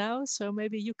coming in now, so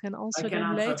maybe you can answer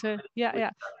them later.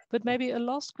 Yeah. But maybe a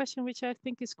last question, which I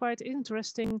think is quite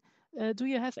interesting. Do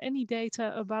you have any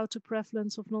data about the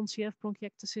prevalence of non-CF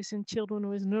bronchiectasis in children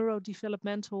with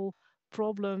neurodevelopmental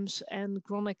problems and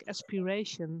chronic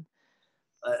aspiration?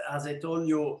 As I told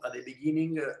you at the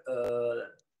beginning,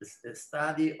 the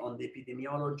study on the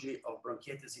epidemiology of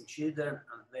bronchiectasis in children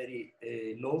are very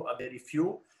low, are very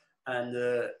few, and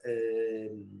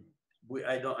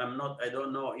I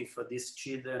don't know if these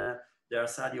children, there are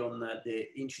studies on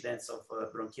the incidence of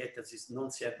bronchiectasis,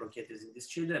 non-CF bronchiectasis in these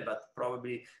children, but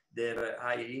probably they're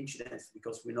higher incidence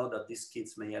because we know that these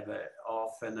kids may have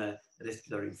often a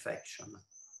respiratory infection.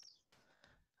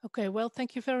 Okay, well,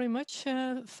 thank you very much,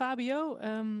 Fabio.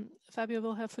 Fabio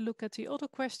will have a look at the other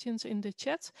questions in the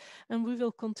chat, and we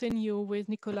will continue with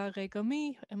Nicolas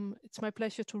Regamey. It's my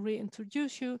pleasure to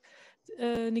reintroduce you,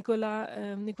 Nicolas.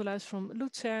 Nicolas is from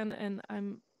Lucerne, and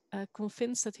I'm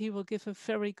convinced that he will give a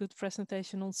very good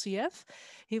presentation on CF.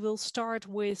 He will start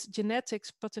with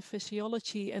genetics,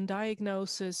 pathophysiology, and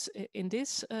diagnosis in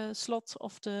this slot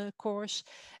of the course.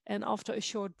 And after a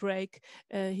short break,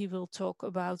 he will talk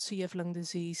about CF lung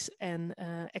disease and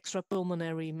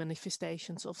extrapulmonary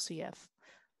manifestations of CF.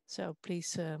 So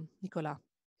please, Nicolas.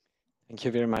 Thank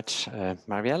you very much,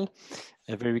 Marielle.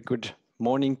 A very good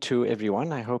morning to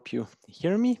everyone. I hope you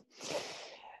hear me.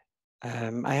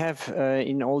 I have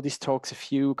in all these talks a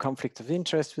few conflicts of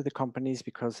interest with the companies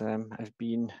because I've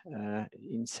been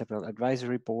in several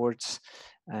advisory boards,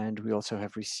 and we also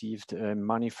have received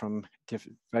money from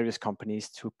various companies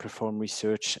to perform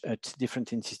research at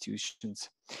different institutions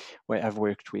where I've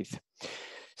worked with.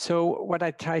 So what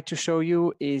I try to show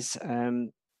you is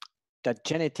that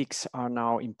genetics are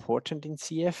now important in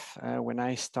CF. When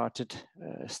I started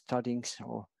studying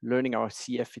or learning our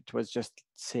CF, it was just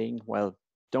saying, well,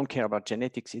 don't care about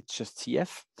genetics, it's just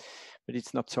CF, but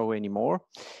it's not so anymore.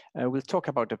 We'll talk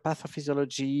about the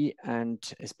pathophysiology and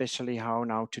especially how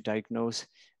now to diagnose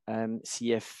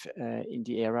CF in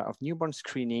the era of newborn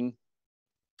screening.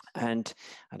 And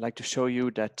I'd like to show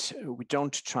you that we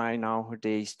don't try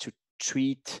nowadays to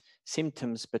treat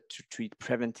symptoms, but to treat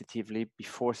preventatively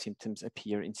before symptoms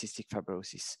appear in cystic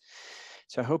fibrosis.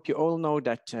 So I hope you all know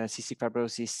that cystic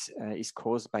fibrosis is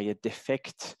caused by a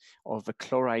defect of a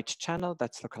chloride channel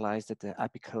that's localized at the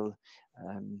apical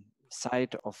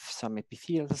side of some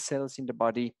epithelial cells in the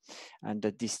body, and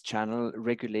that this channel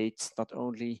regulates not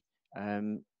only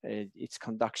its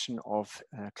conduction of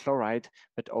chloride,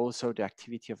 but also the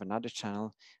activity of another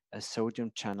channel, a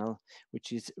sodium channel,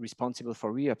 which is responsible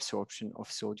for reabsorption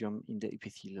of sodium in the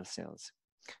epithelial cells.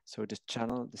 So the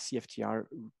channel, the CFTR,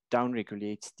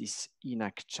 downregulates this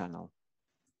ENaC channel.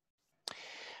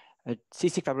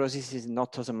 Cystic fibrosis is an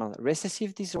autosomal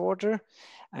recessive disorder,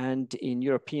 and in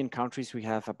European countries we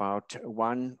have about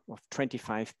 1 of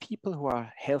 25 people who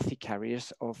are healthy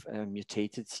carriers of a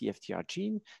mutated CFTR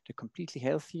gene. They're completely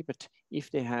healthy, but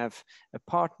if they have a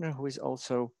partner who is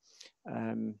also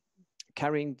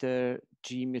carrying the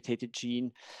mutated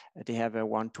gene, they have a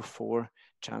 1 to 4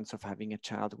 chance of having a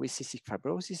child with cystic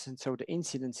fibrosis. And so the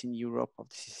incidence in Europe of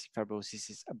the cystic fibrosis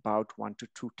is about 1 to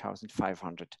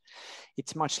 2,500.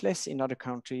 It's much less in other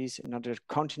countries, in other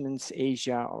continents,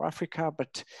 Asia or Africa,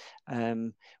 but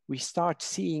we start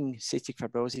seeing cystic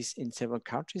fibrosis in several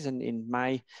countries. And in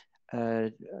my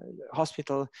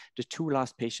hospital, the 2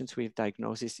 last patients with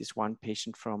diagnosis is 1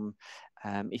 patient from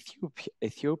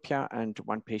Ethiopia and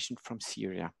 1 patient from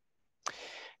Syria.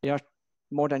 There are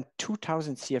more than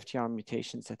 2,000 CFTR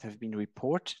mutations that have been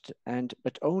reported,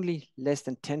 but only less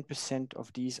than 10%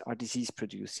 of these are disease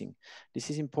producing. This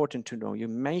is important to know. You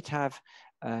might have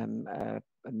a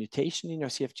mutation in your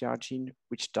CFTR gene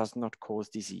which does not cause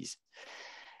disease.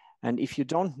 And if you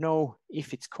don't know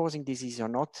if it's causing disease or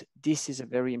not, this is a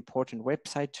very important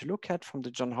website to look at from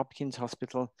the Johns Hopkins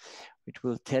Hospital, which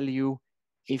will tell you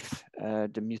if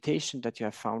the mutation that you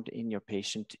have found in your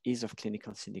patient is of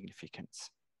clinical significance.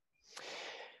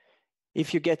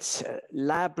 If you get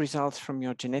lab results from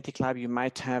your genetic lab, you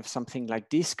might have something like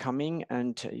this coming,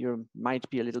 and you might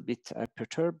be a little bit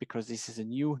perturbed because this is a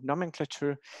new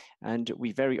nomenclature, and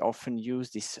we very often use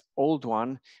this old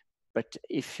one. But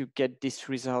if you get this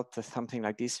result, something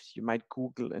like this, you might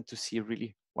Google and to see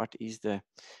really what is the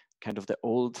kind of the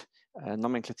old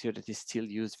nomenclature that is still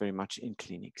used very much in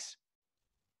clinics.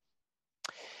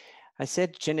 I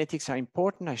said genetics are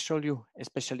important. I show you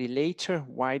especially later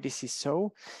why this is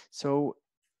so. So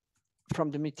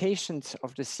from the mutations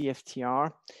of the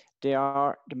CFTR,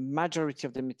 the majority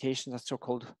of the mutations are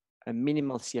so-called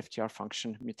minimal CFTR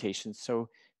function mutations. So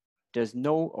there's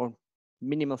no or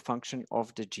minimal function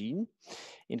of the gene.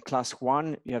 In class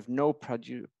 1, you have no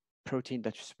protein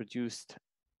that is produced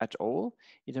at all.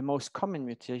 In the most common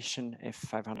mutation,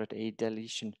 F508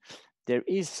 deletion, there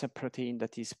is a protein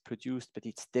that is produced, but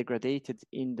it's degraded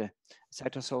in the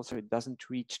cytosol, so it doesn't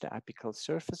reach the apical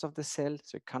surface of the cell,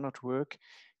 so it cannot work.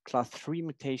 Class 3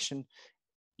 mutation,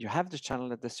 you have the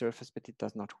channel at the surface, but it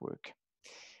does not work.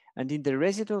 And in the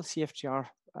residual CFTR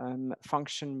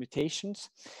function mutations,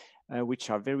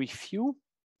 which are very few,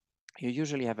 you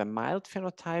usually have a mild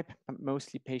phenotype,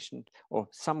 mostly patient, or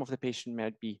some of the patient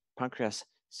might be pancreas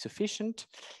sufficient.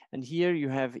 And here you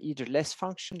have either less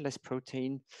function, less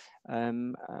protein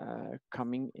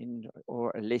coming in,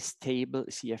 or a less stable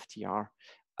CFTR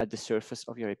at the surface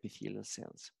of your epithelial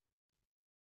cells.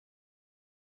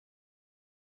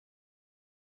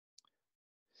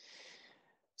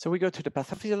 So we go to the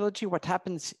pathophysiology. What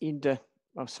happens in the,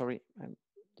 oh, sorry,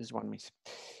 there's one miss.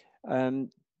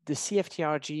 The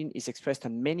CFTR gene is expressed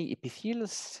on many epithelial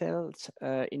cells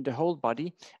in the whole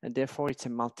body, and therefore it's a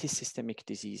multisystemic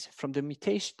disease. From the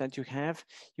mutation that you have,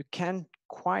 you can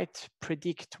quite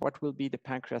predict what will be the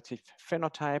pancreatic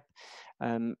phenotype,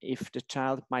 if the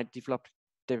child might develop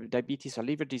diabetes or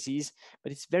liver disease,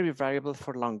 but it's very variable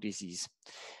for lung disease.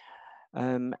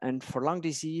 And for lung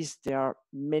disease, there are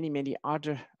many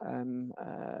other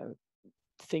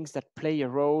things that play a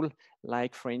role,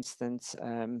 like, for instance,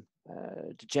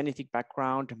 the genetic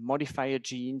background, modifier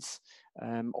genes,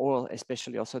 or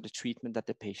especially also the treatment that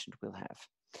the patient will have.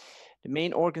 The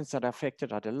main organs that are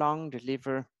affected are the lung, the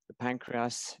liver, the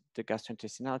pancreas, the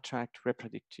gastrointestinal tract,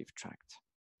 reproductive tract.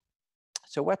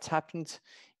 So what happens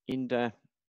in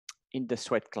the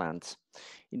sweat glands?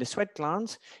 In the sweat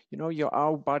glands, you know,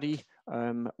 our body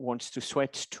wants to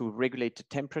sweat to regulate the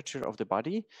temperature of the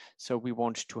body. So we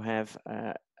want to have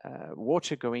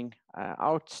water going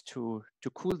out to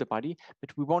cool the body,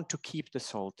 but we want to keep the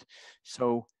salt.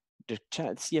 So the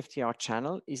CFTR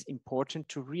channel is important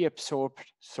to reabsorb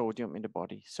sodium in the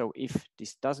body. So if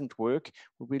this doesn't work,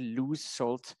 we will lose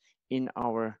salt in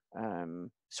our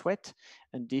sweat.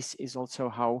 And this is also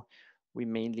how we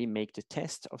mainly make the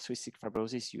test of cystic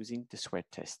fibrosis using the sweat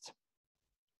test.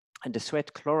 And the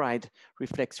sweat chloride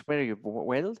reflects very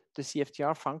well the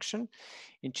CFTR function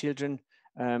in children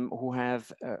who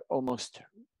have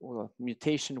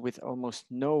mutation with almost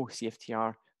no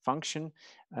CFTR function.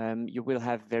 You will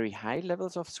have very high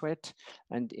levels of sweat,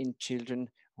 and in children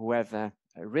who have a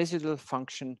residual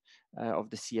function of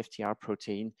the CFTR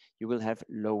protein, you will have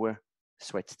lower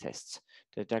sweat tests.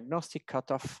 The diagnostic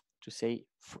cutoff to say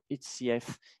its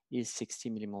CF is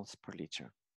 60 millimoles per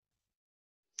liter.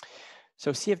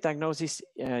 So CF diagnosis,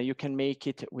 you can make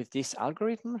it with this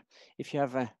algorithm. If you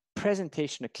have a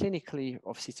presentation clinically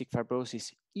of cystic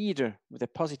fibrosis, either with a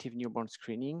positive newborn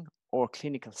screening or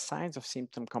clinical signs of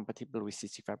symptom compatible with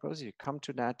cystic fibrosis, you come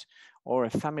to that, or a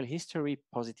family history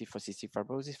positive for cystic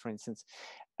fibrosis, for instance,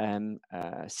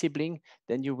 sibling,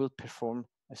 then you will perform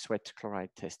a sweat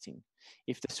chloride testing.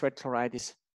 If the sweat chloride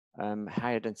is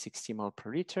higher than 60 mol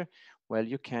per liter, well,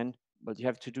 you can, but you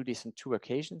have to do this on 2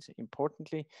 occasions.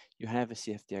 Importantly, you have a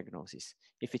CF diagnosis.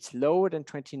 If it's lower than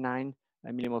 29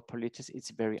 millimole per liter,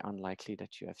 it's very unlikely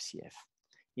that you have CF.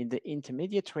 In the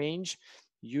intermediate range,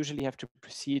 you usually have to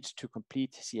proceed to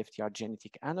complete CFTR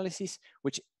genetic analysis,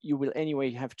 which you will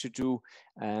anyway have to do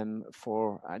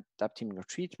for adaptive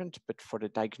immunotreatment, but for the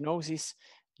diagnosis,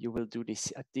 you will do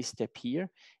this at this step here.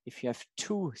 If you have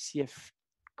 2 CF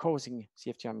causing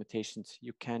CFTR mutations,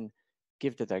 you can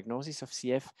give the diagnosis of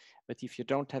CF, but if you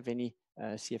don't have any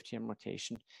CFTR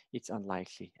mutation, it's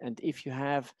unlikely. And if you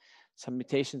have some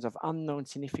mutations of unknown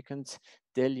significance,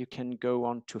 then you can go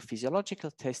on to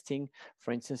physiological testing,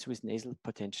 for instance, with nasal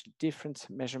potential difference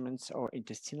measurements or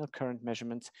intestinal current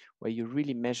measurements, where you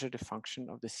really measure the function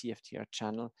of the CFTR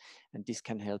channel, and this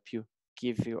can help you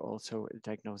give you also a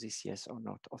diagnosis, yes or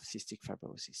not, of cystic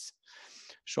fibrosis.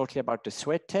 Shortly about the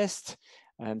sweat test.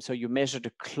 So you measure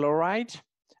the chloride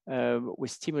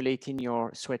with stimulating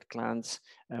your sweat glands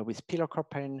with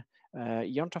pilocarpine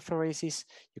iontophoresis.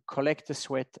 You collect the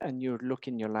sweat and you look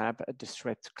in your lab at the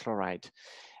sweat chloride.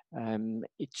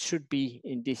 It should be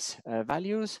in these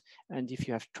values, and if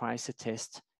you have twice a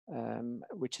test,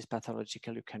 which is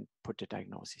pathological, you can put the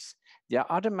diagnosis. There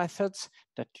are other methods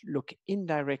that look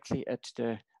indirectly at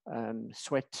the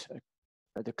sweat,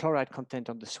 the chloride content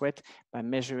on the sweat by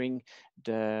measuring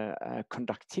the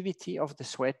conductivity of the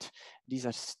sweat. These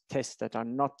are tests that are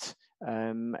not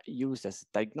used as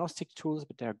diagnostic tools,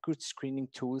 but they are good screening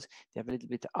tools. They have a little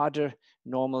bit other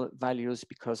normal values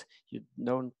because you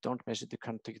don't measure the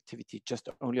conductivity just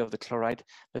only of the chloride,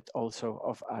 but also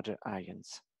of other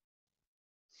ions.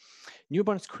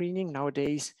 Newborn screening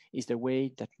nowadays is the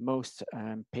way that most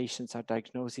patients are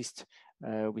diagnosed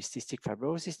with cystic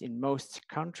fibrosis in most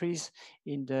countries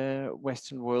in the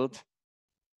Western world.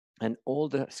 And all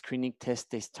the screening tests,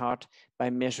 they start by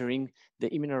measuring the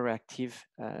immunoreactive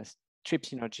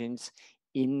trypsinogens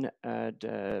in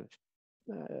the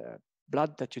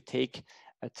blood that you take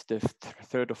at the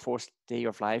 3rd or 4th day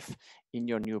of life in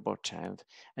your newborn child.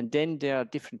 And then there are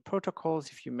different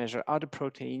protocols if you measure other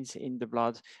proteins in the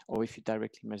blood or if you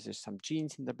directly measure some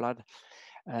genes in the blood.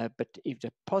 But if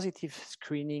the positive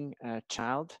screening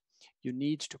child, you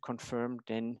need to confirm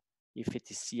then if it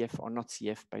is CF or not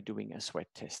CF by doing a sweat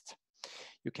test.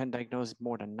 You can diagnose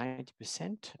more than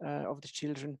 90% of the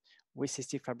children with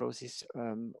cystic fibrosis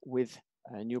with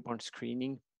newborn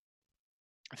screening.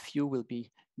 A few will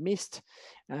be missed.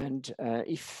 And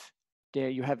if there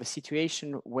you have a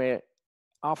situation where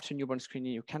after newborn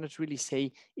screening, you cannot really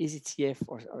say, is it CF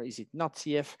or is it not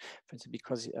CF? For instance,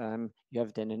 because you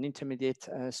have then an intermediate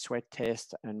sweat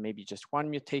test and maybe just one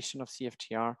mutation of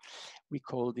CFTR. We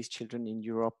call these children in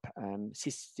Europe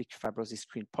cystic fibrosis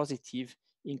screen positive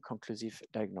inconclusive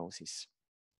diagnosis.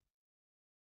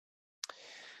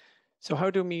 So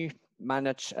how do we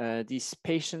manage these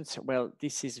patients? Well,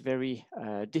 this is very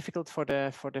difficult for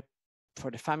the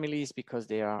families because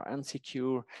they are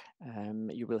insecure.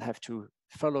 You will have to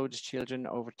follow the children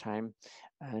over time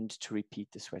and to repeat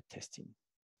the sweat testing.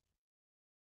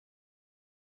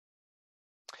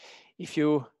 If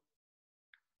you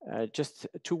just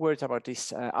 2 words about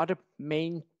this, other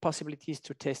main possibilities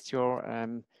to test your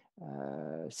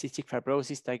cystic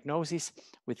fibrosis diagnosis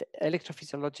with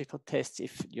electrophysiological tests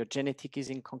if your genetic is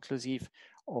inconclusive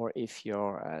or if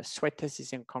your sweat test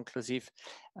is inconclusive.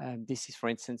 This is, for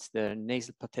instance, the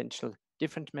nasal potential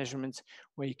different measurements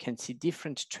where you can see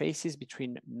different traces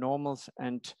between normals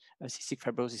and cystic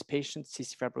fibrosis patients.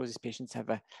 Cystic fibrosis patients have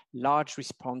a large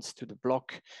response to the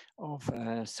block of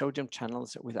sodium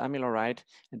channels with amiloride,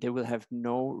 and they will have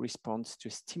no response to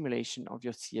stimulation of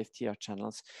your CFTR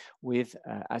channels with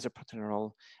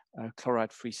isoproterenol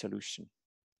chloride-free solution.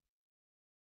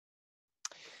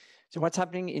 So what's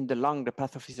happening in the lung, the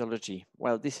pathophysiology?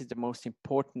 Well, this is the most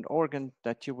important organ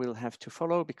that you will have to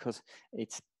follow because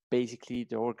it's basically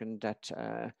the organ that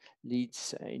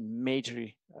leads in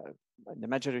the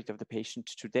majority of the patient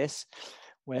to death.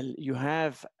 Well, you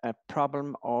have a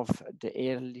problem of the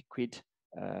air liquid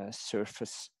air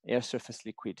surface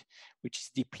liquid, which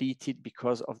is depleted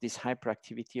because of this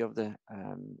hyperactivity of the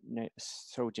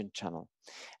sodium channel.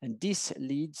 And this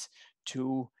leads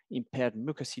to impaired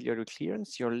mucociliary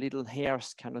clearance. Your little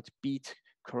hairs cannot beat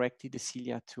correctly the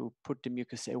cilia to put the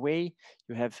mucus away.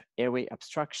 You have airway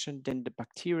obstruction. Then the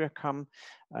bacteria come,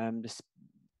 the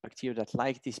bacteria that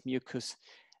like this mucus,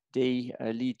 they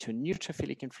lead to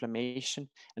neutrophilic inflammation.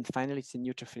 And finally, it's the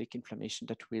neutrophilic inflammation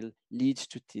that will lead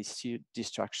to tissue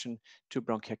destruction, to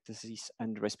bronchiectasis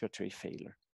and respiratory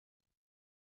failure.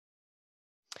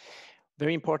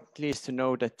 Very importantly is to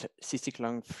know that cystic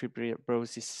lung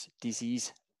fibrosis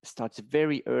disease starts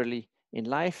very early in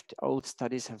life. The old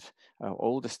studies have,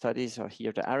 all the studies, or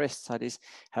here the ARREST studies,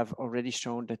 have already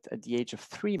shown that at the age of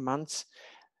 3 months,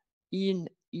 even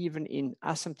in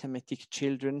asymptomatic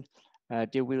children,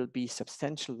 there will be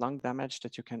substantial lung damage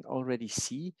that you can already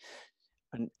see.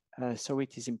 And so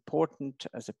it is important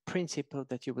as a principle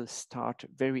that you will start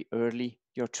very early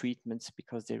your treatments,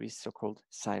 because there is so-called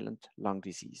silent lung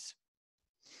disease.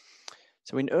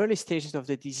 So in early stages of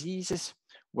the diseases,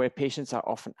 where patients are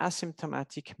often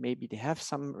asymptomatic, maybe they have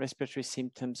some respiratory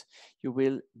symptoms, you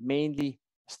will mainly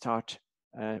start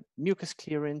mucus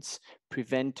clearance,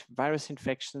 prevent virus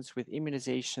infections with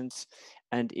immunizations,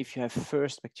 and if you have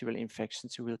first bacterial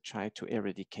infections, you will try to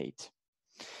eradicate.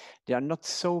 There are not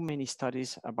so many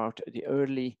studies about the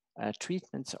early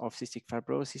treatments of cystic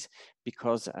fibrosis,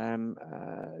 because a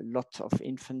lot of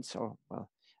infants, or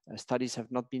studies have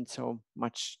not been so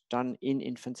much done in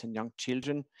infants and young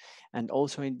children. And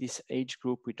also in this age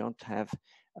group, we don't have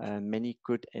many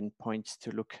good endpoints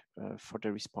to look for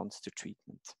the response to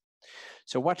treatment.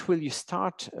 So what will you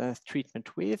start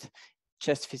treatment with?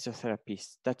 Chest physiotherapy.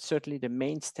 That's certainly the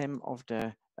main stem of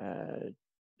the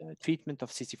treatment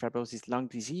of cystic fibrosis lung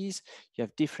disease. You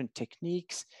have different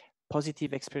techniques.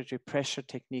 Positive expiratory pressure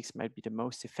techniques might be the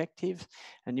most effective.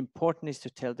 And important is to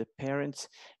tell the parents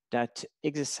that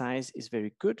exercise is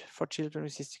very good for children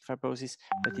with cystic fibrosis,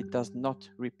 but it does not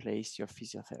replace your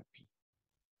physiotherapy.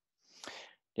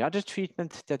 The other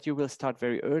treatment that you will start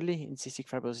very early in cystic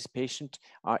fibrosis patient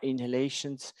are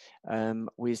inhalations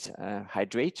with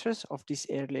hydrators of this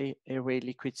airway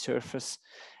liquid surface,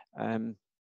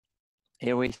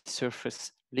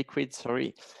 liquid,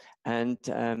 sorry. And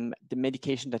the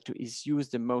medication that is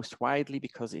used the most widely,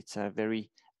 because it's a very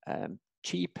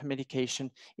cheap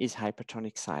medication, is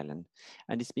hypertonic saline.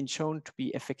 And it's been shown to be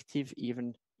effective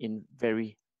even in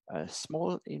very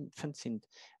small infants in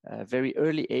very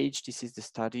early age. This is the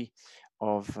study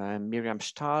of Miriam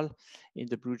Stahl in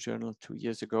the Blue Journal 2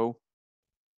 years ago,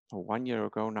 or 1 year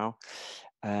ago now.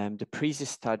 The previous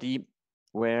study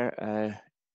where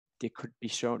they could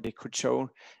show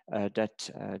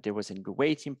that there was a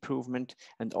weight improvement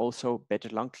and also better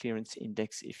lung clearance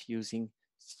index if using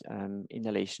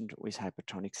inhalation with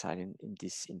hypertonic saline in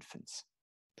these infants.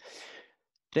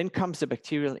 Then comes the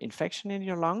bacterial infection in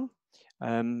your lung.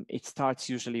 It starts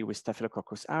usually with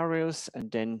Staphylococcus aureus,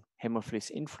 and then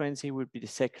Haemophilus influenzae would be the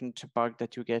second bug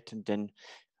that you get, and then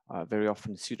very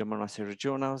often Pseudomonas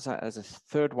aeruginosa as a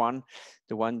third one,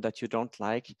 the one that you don't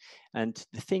like. And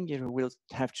the thing you will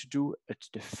have to do at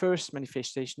the first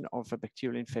manifestation of a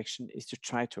bacterial infection is to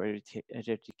try to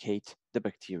eradicate the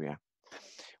bacteria.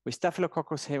 With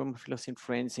Staphylococcus Haemophilus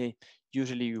influenzae,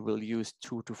 usually you will use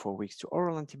 2 to 4 weeks to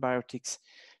oral antibiotics.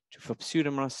 For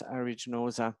Pseudomonas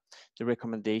aeruginosa, the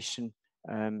recommendation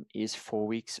is 4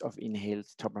 weeks of inhaled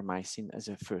tobramycin as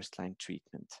a first-line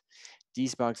treatment.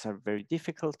 These bugs are very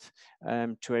difficult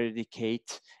to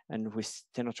eradicate, and with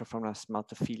Stenotrophomonas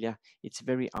maltophilia, it's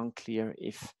very unclear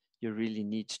if you really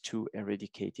need to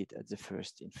eradicate it at the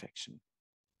first infection.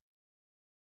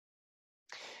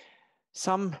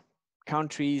 Some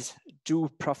countries do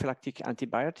prophylactic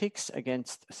antibiotics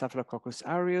against Staphylococcus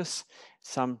aureus,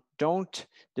 some don't.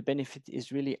 The benefit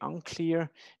is really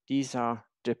unclear. These are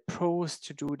the pros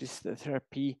to do this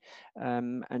therapy,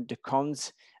 and the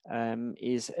cons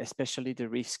is especially the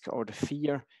risk or the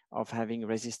fear of having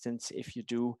resistance if you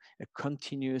do a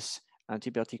continuous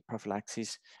antibiotic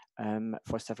prophylaxis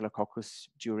for Staphylococcus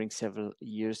during several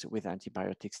years with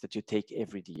antibiotics that you take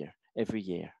every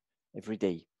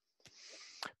day.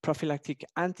 Prophylactic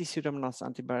anti-Pseudomonas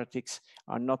antibiotics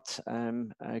are not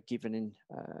given in,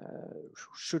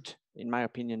 should, in my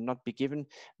opinion, not be given.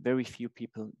 Very few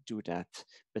people do that,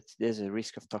 but there's a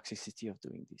risk of toxicity of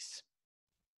doing this.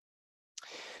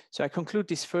 So I conclude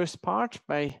this first part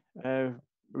by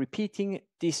repeating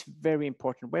this very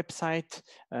important website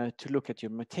to look at your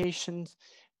mutations,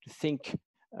 to think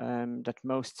that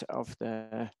most of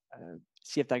the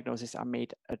CF diagnoses are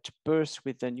made at birth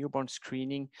with the newborn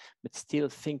screening, but still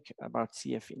think about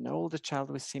CF in older child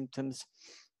with symptoms.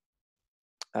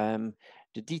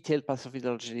 The detailed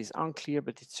pathophysiology is unclear,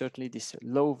 but it's certainly this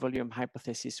low volume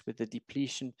hypothesis with the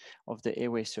depletion of the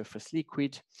airway surface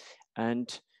liquid.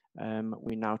 And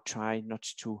we now try not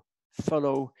to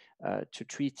follow to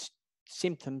treat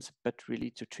symptoms, but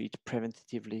really to treat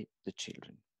preventatively the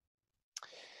children.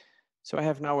 So I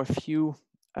have now a few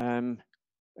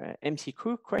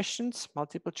MCQ questions,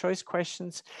 multiple choice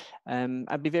questions.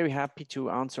 I'd be very happy to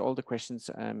answer all the questions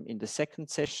in the second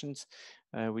sessions.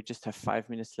 We just have 5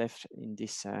 minutes left in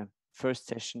this first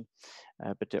session,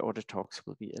 but the other talks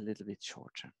will be a little bit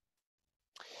shorter.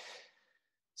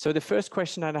 So the first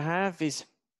question that I have is,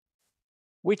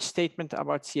 which statement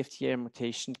about CFTR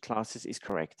mutation classes is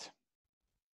correct?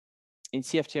 In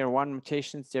CFTR1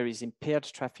 mutations, there is impaired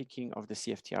trafficking of the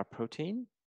CFTR protein.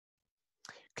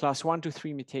 Class 1 to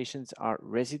 3 mutations are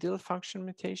residual function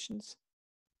mutations.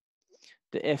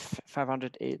 The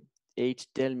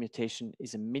F508del mutation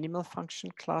is a minimal function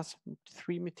class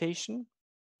 3 mutation.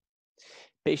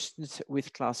 Patients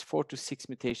with class 4 to 6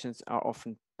 mutations are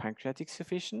often pancreatic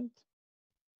sufficient.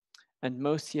 And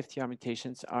most CFTR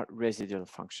mutations are residual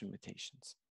function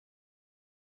mutations.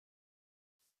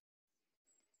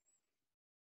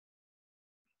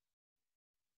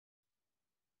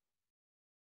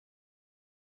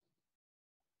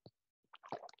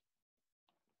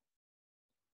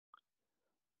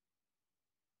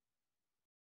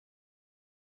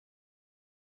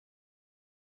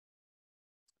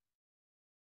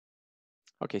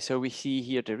 Okay, so we see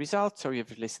here the results. So you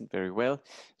have listened very well.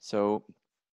 So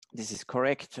this is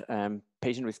correct.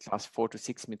 Patients with class 4 to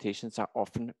 6 mutations are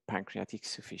often pancreatic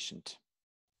sufficient.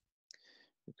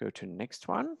 We go to the next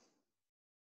one.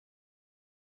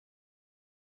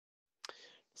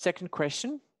 Second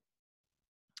question.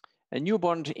 A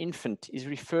newborn infant is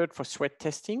referred for sweat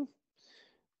testing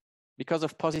because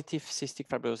of positive cystic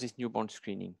fibrosis newborn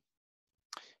screening.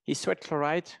 His sweat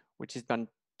chloride, which is done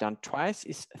twice,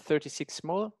 is 36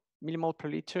 millimole per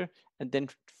liter and then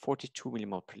 42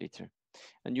 millimole per liter.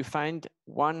 And you find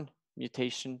one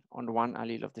mutation on one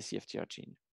allele of the CFTR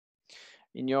gene.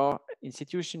 In your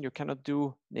institution, you cannot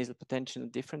do nasal potential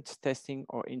difference testing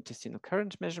or intestinal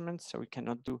current measurements, so we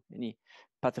cannot do any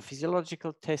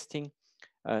pathophysiological testing,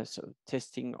 so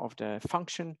testing of the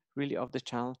function really of the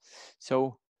channel.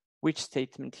 So which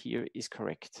statement here is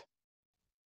correct?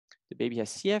 The baby has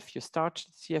CF, you start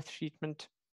CF treatment,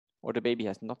 or the baby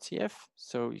has not CF,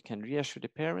 so you can reassure the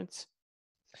parents.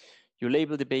 You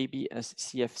label the baby as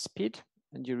CF SPID,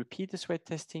 and you repeat the sweat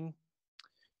testing.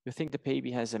 You think the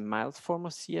baby has a mild form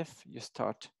of CF, you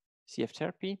start CF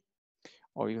therapy,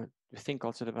 or you think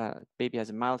also the baby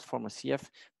has a mild form of CF,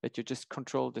 but you just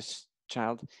control this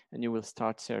child and you will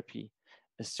start therapy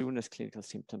as soon as clinical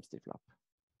symptoms develop.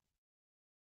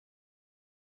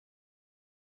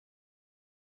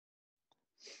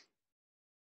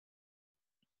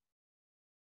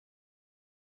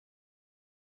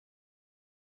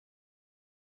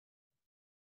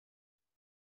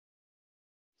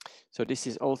 So this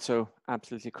is also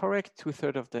absolutely correct.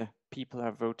 2/3 of the people who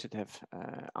have voted have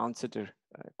answered the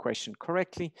question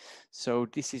correctly. So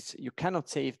this is, you cannot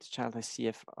say if the child has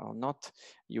CF or not.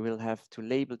 You will have to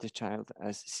label the child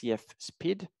as CF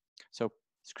SPID. So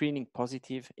screening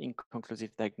positive,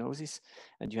 inconclusive diagnosis,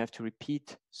 and you have to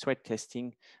repeat sweat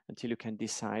testing until you can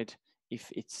decide if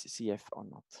it's CF or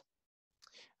not.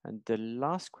 And the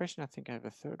last question, I think I have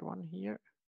a third one here.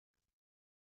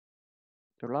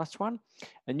 The last one,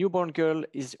 a newborn girl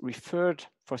is referred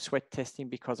for sweat testing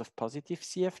because of positive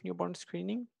CF newborn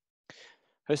screening.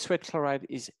 Her sweat chloride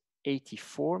is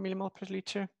 84 millimole per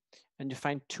liter, and you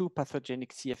find 2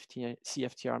 pathogenic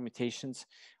CFTR mutations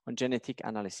on genetic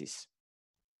analysis.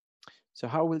 So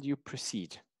how will you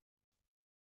proceed?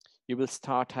 You will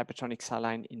start hypertonic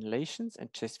saline inhalations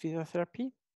and chest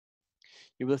physiotherapy.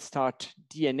 You will start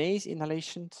DNase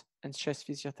inhalations and chest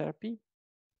physiotherapy.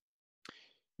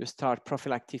 You start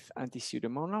prophylactic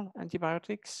anti-pseudomonal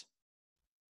antibiotics.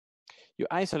 You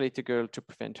isolate the girl to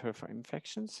prevent her from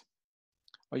infections,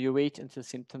 or you wait until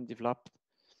symptoms develop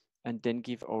and then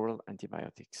give oral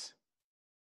antibiotics.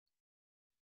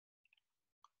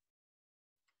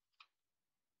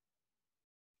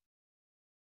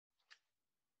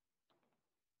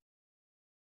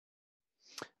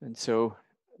 And so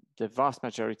the vast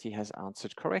majority has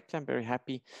answered correctly. I'm very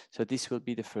happy. So this will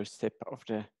be the first step of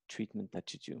the treatment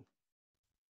that you do.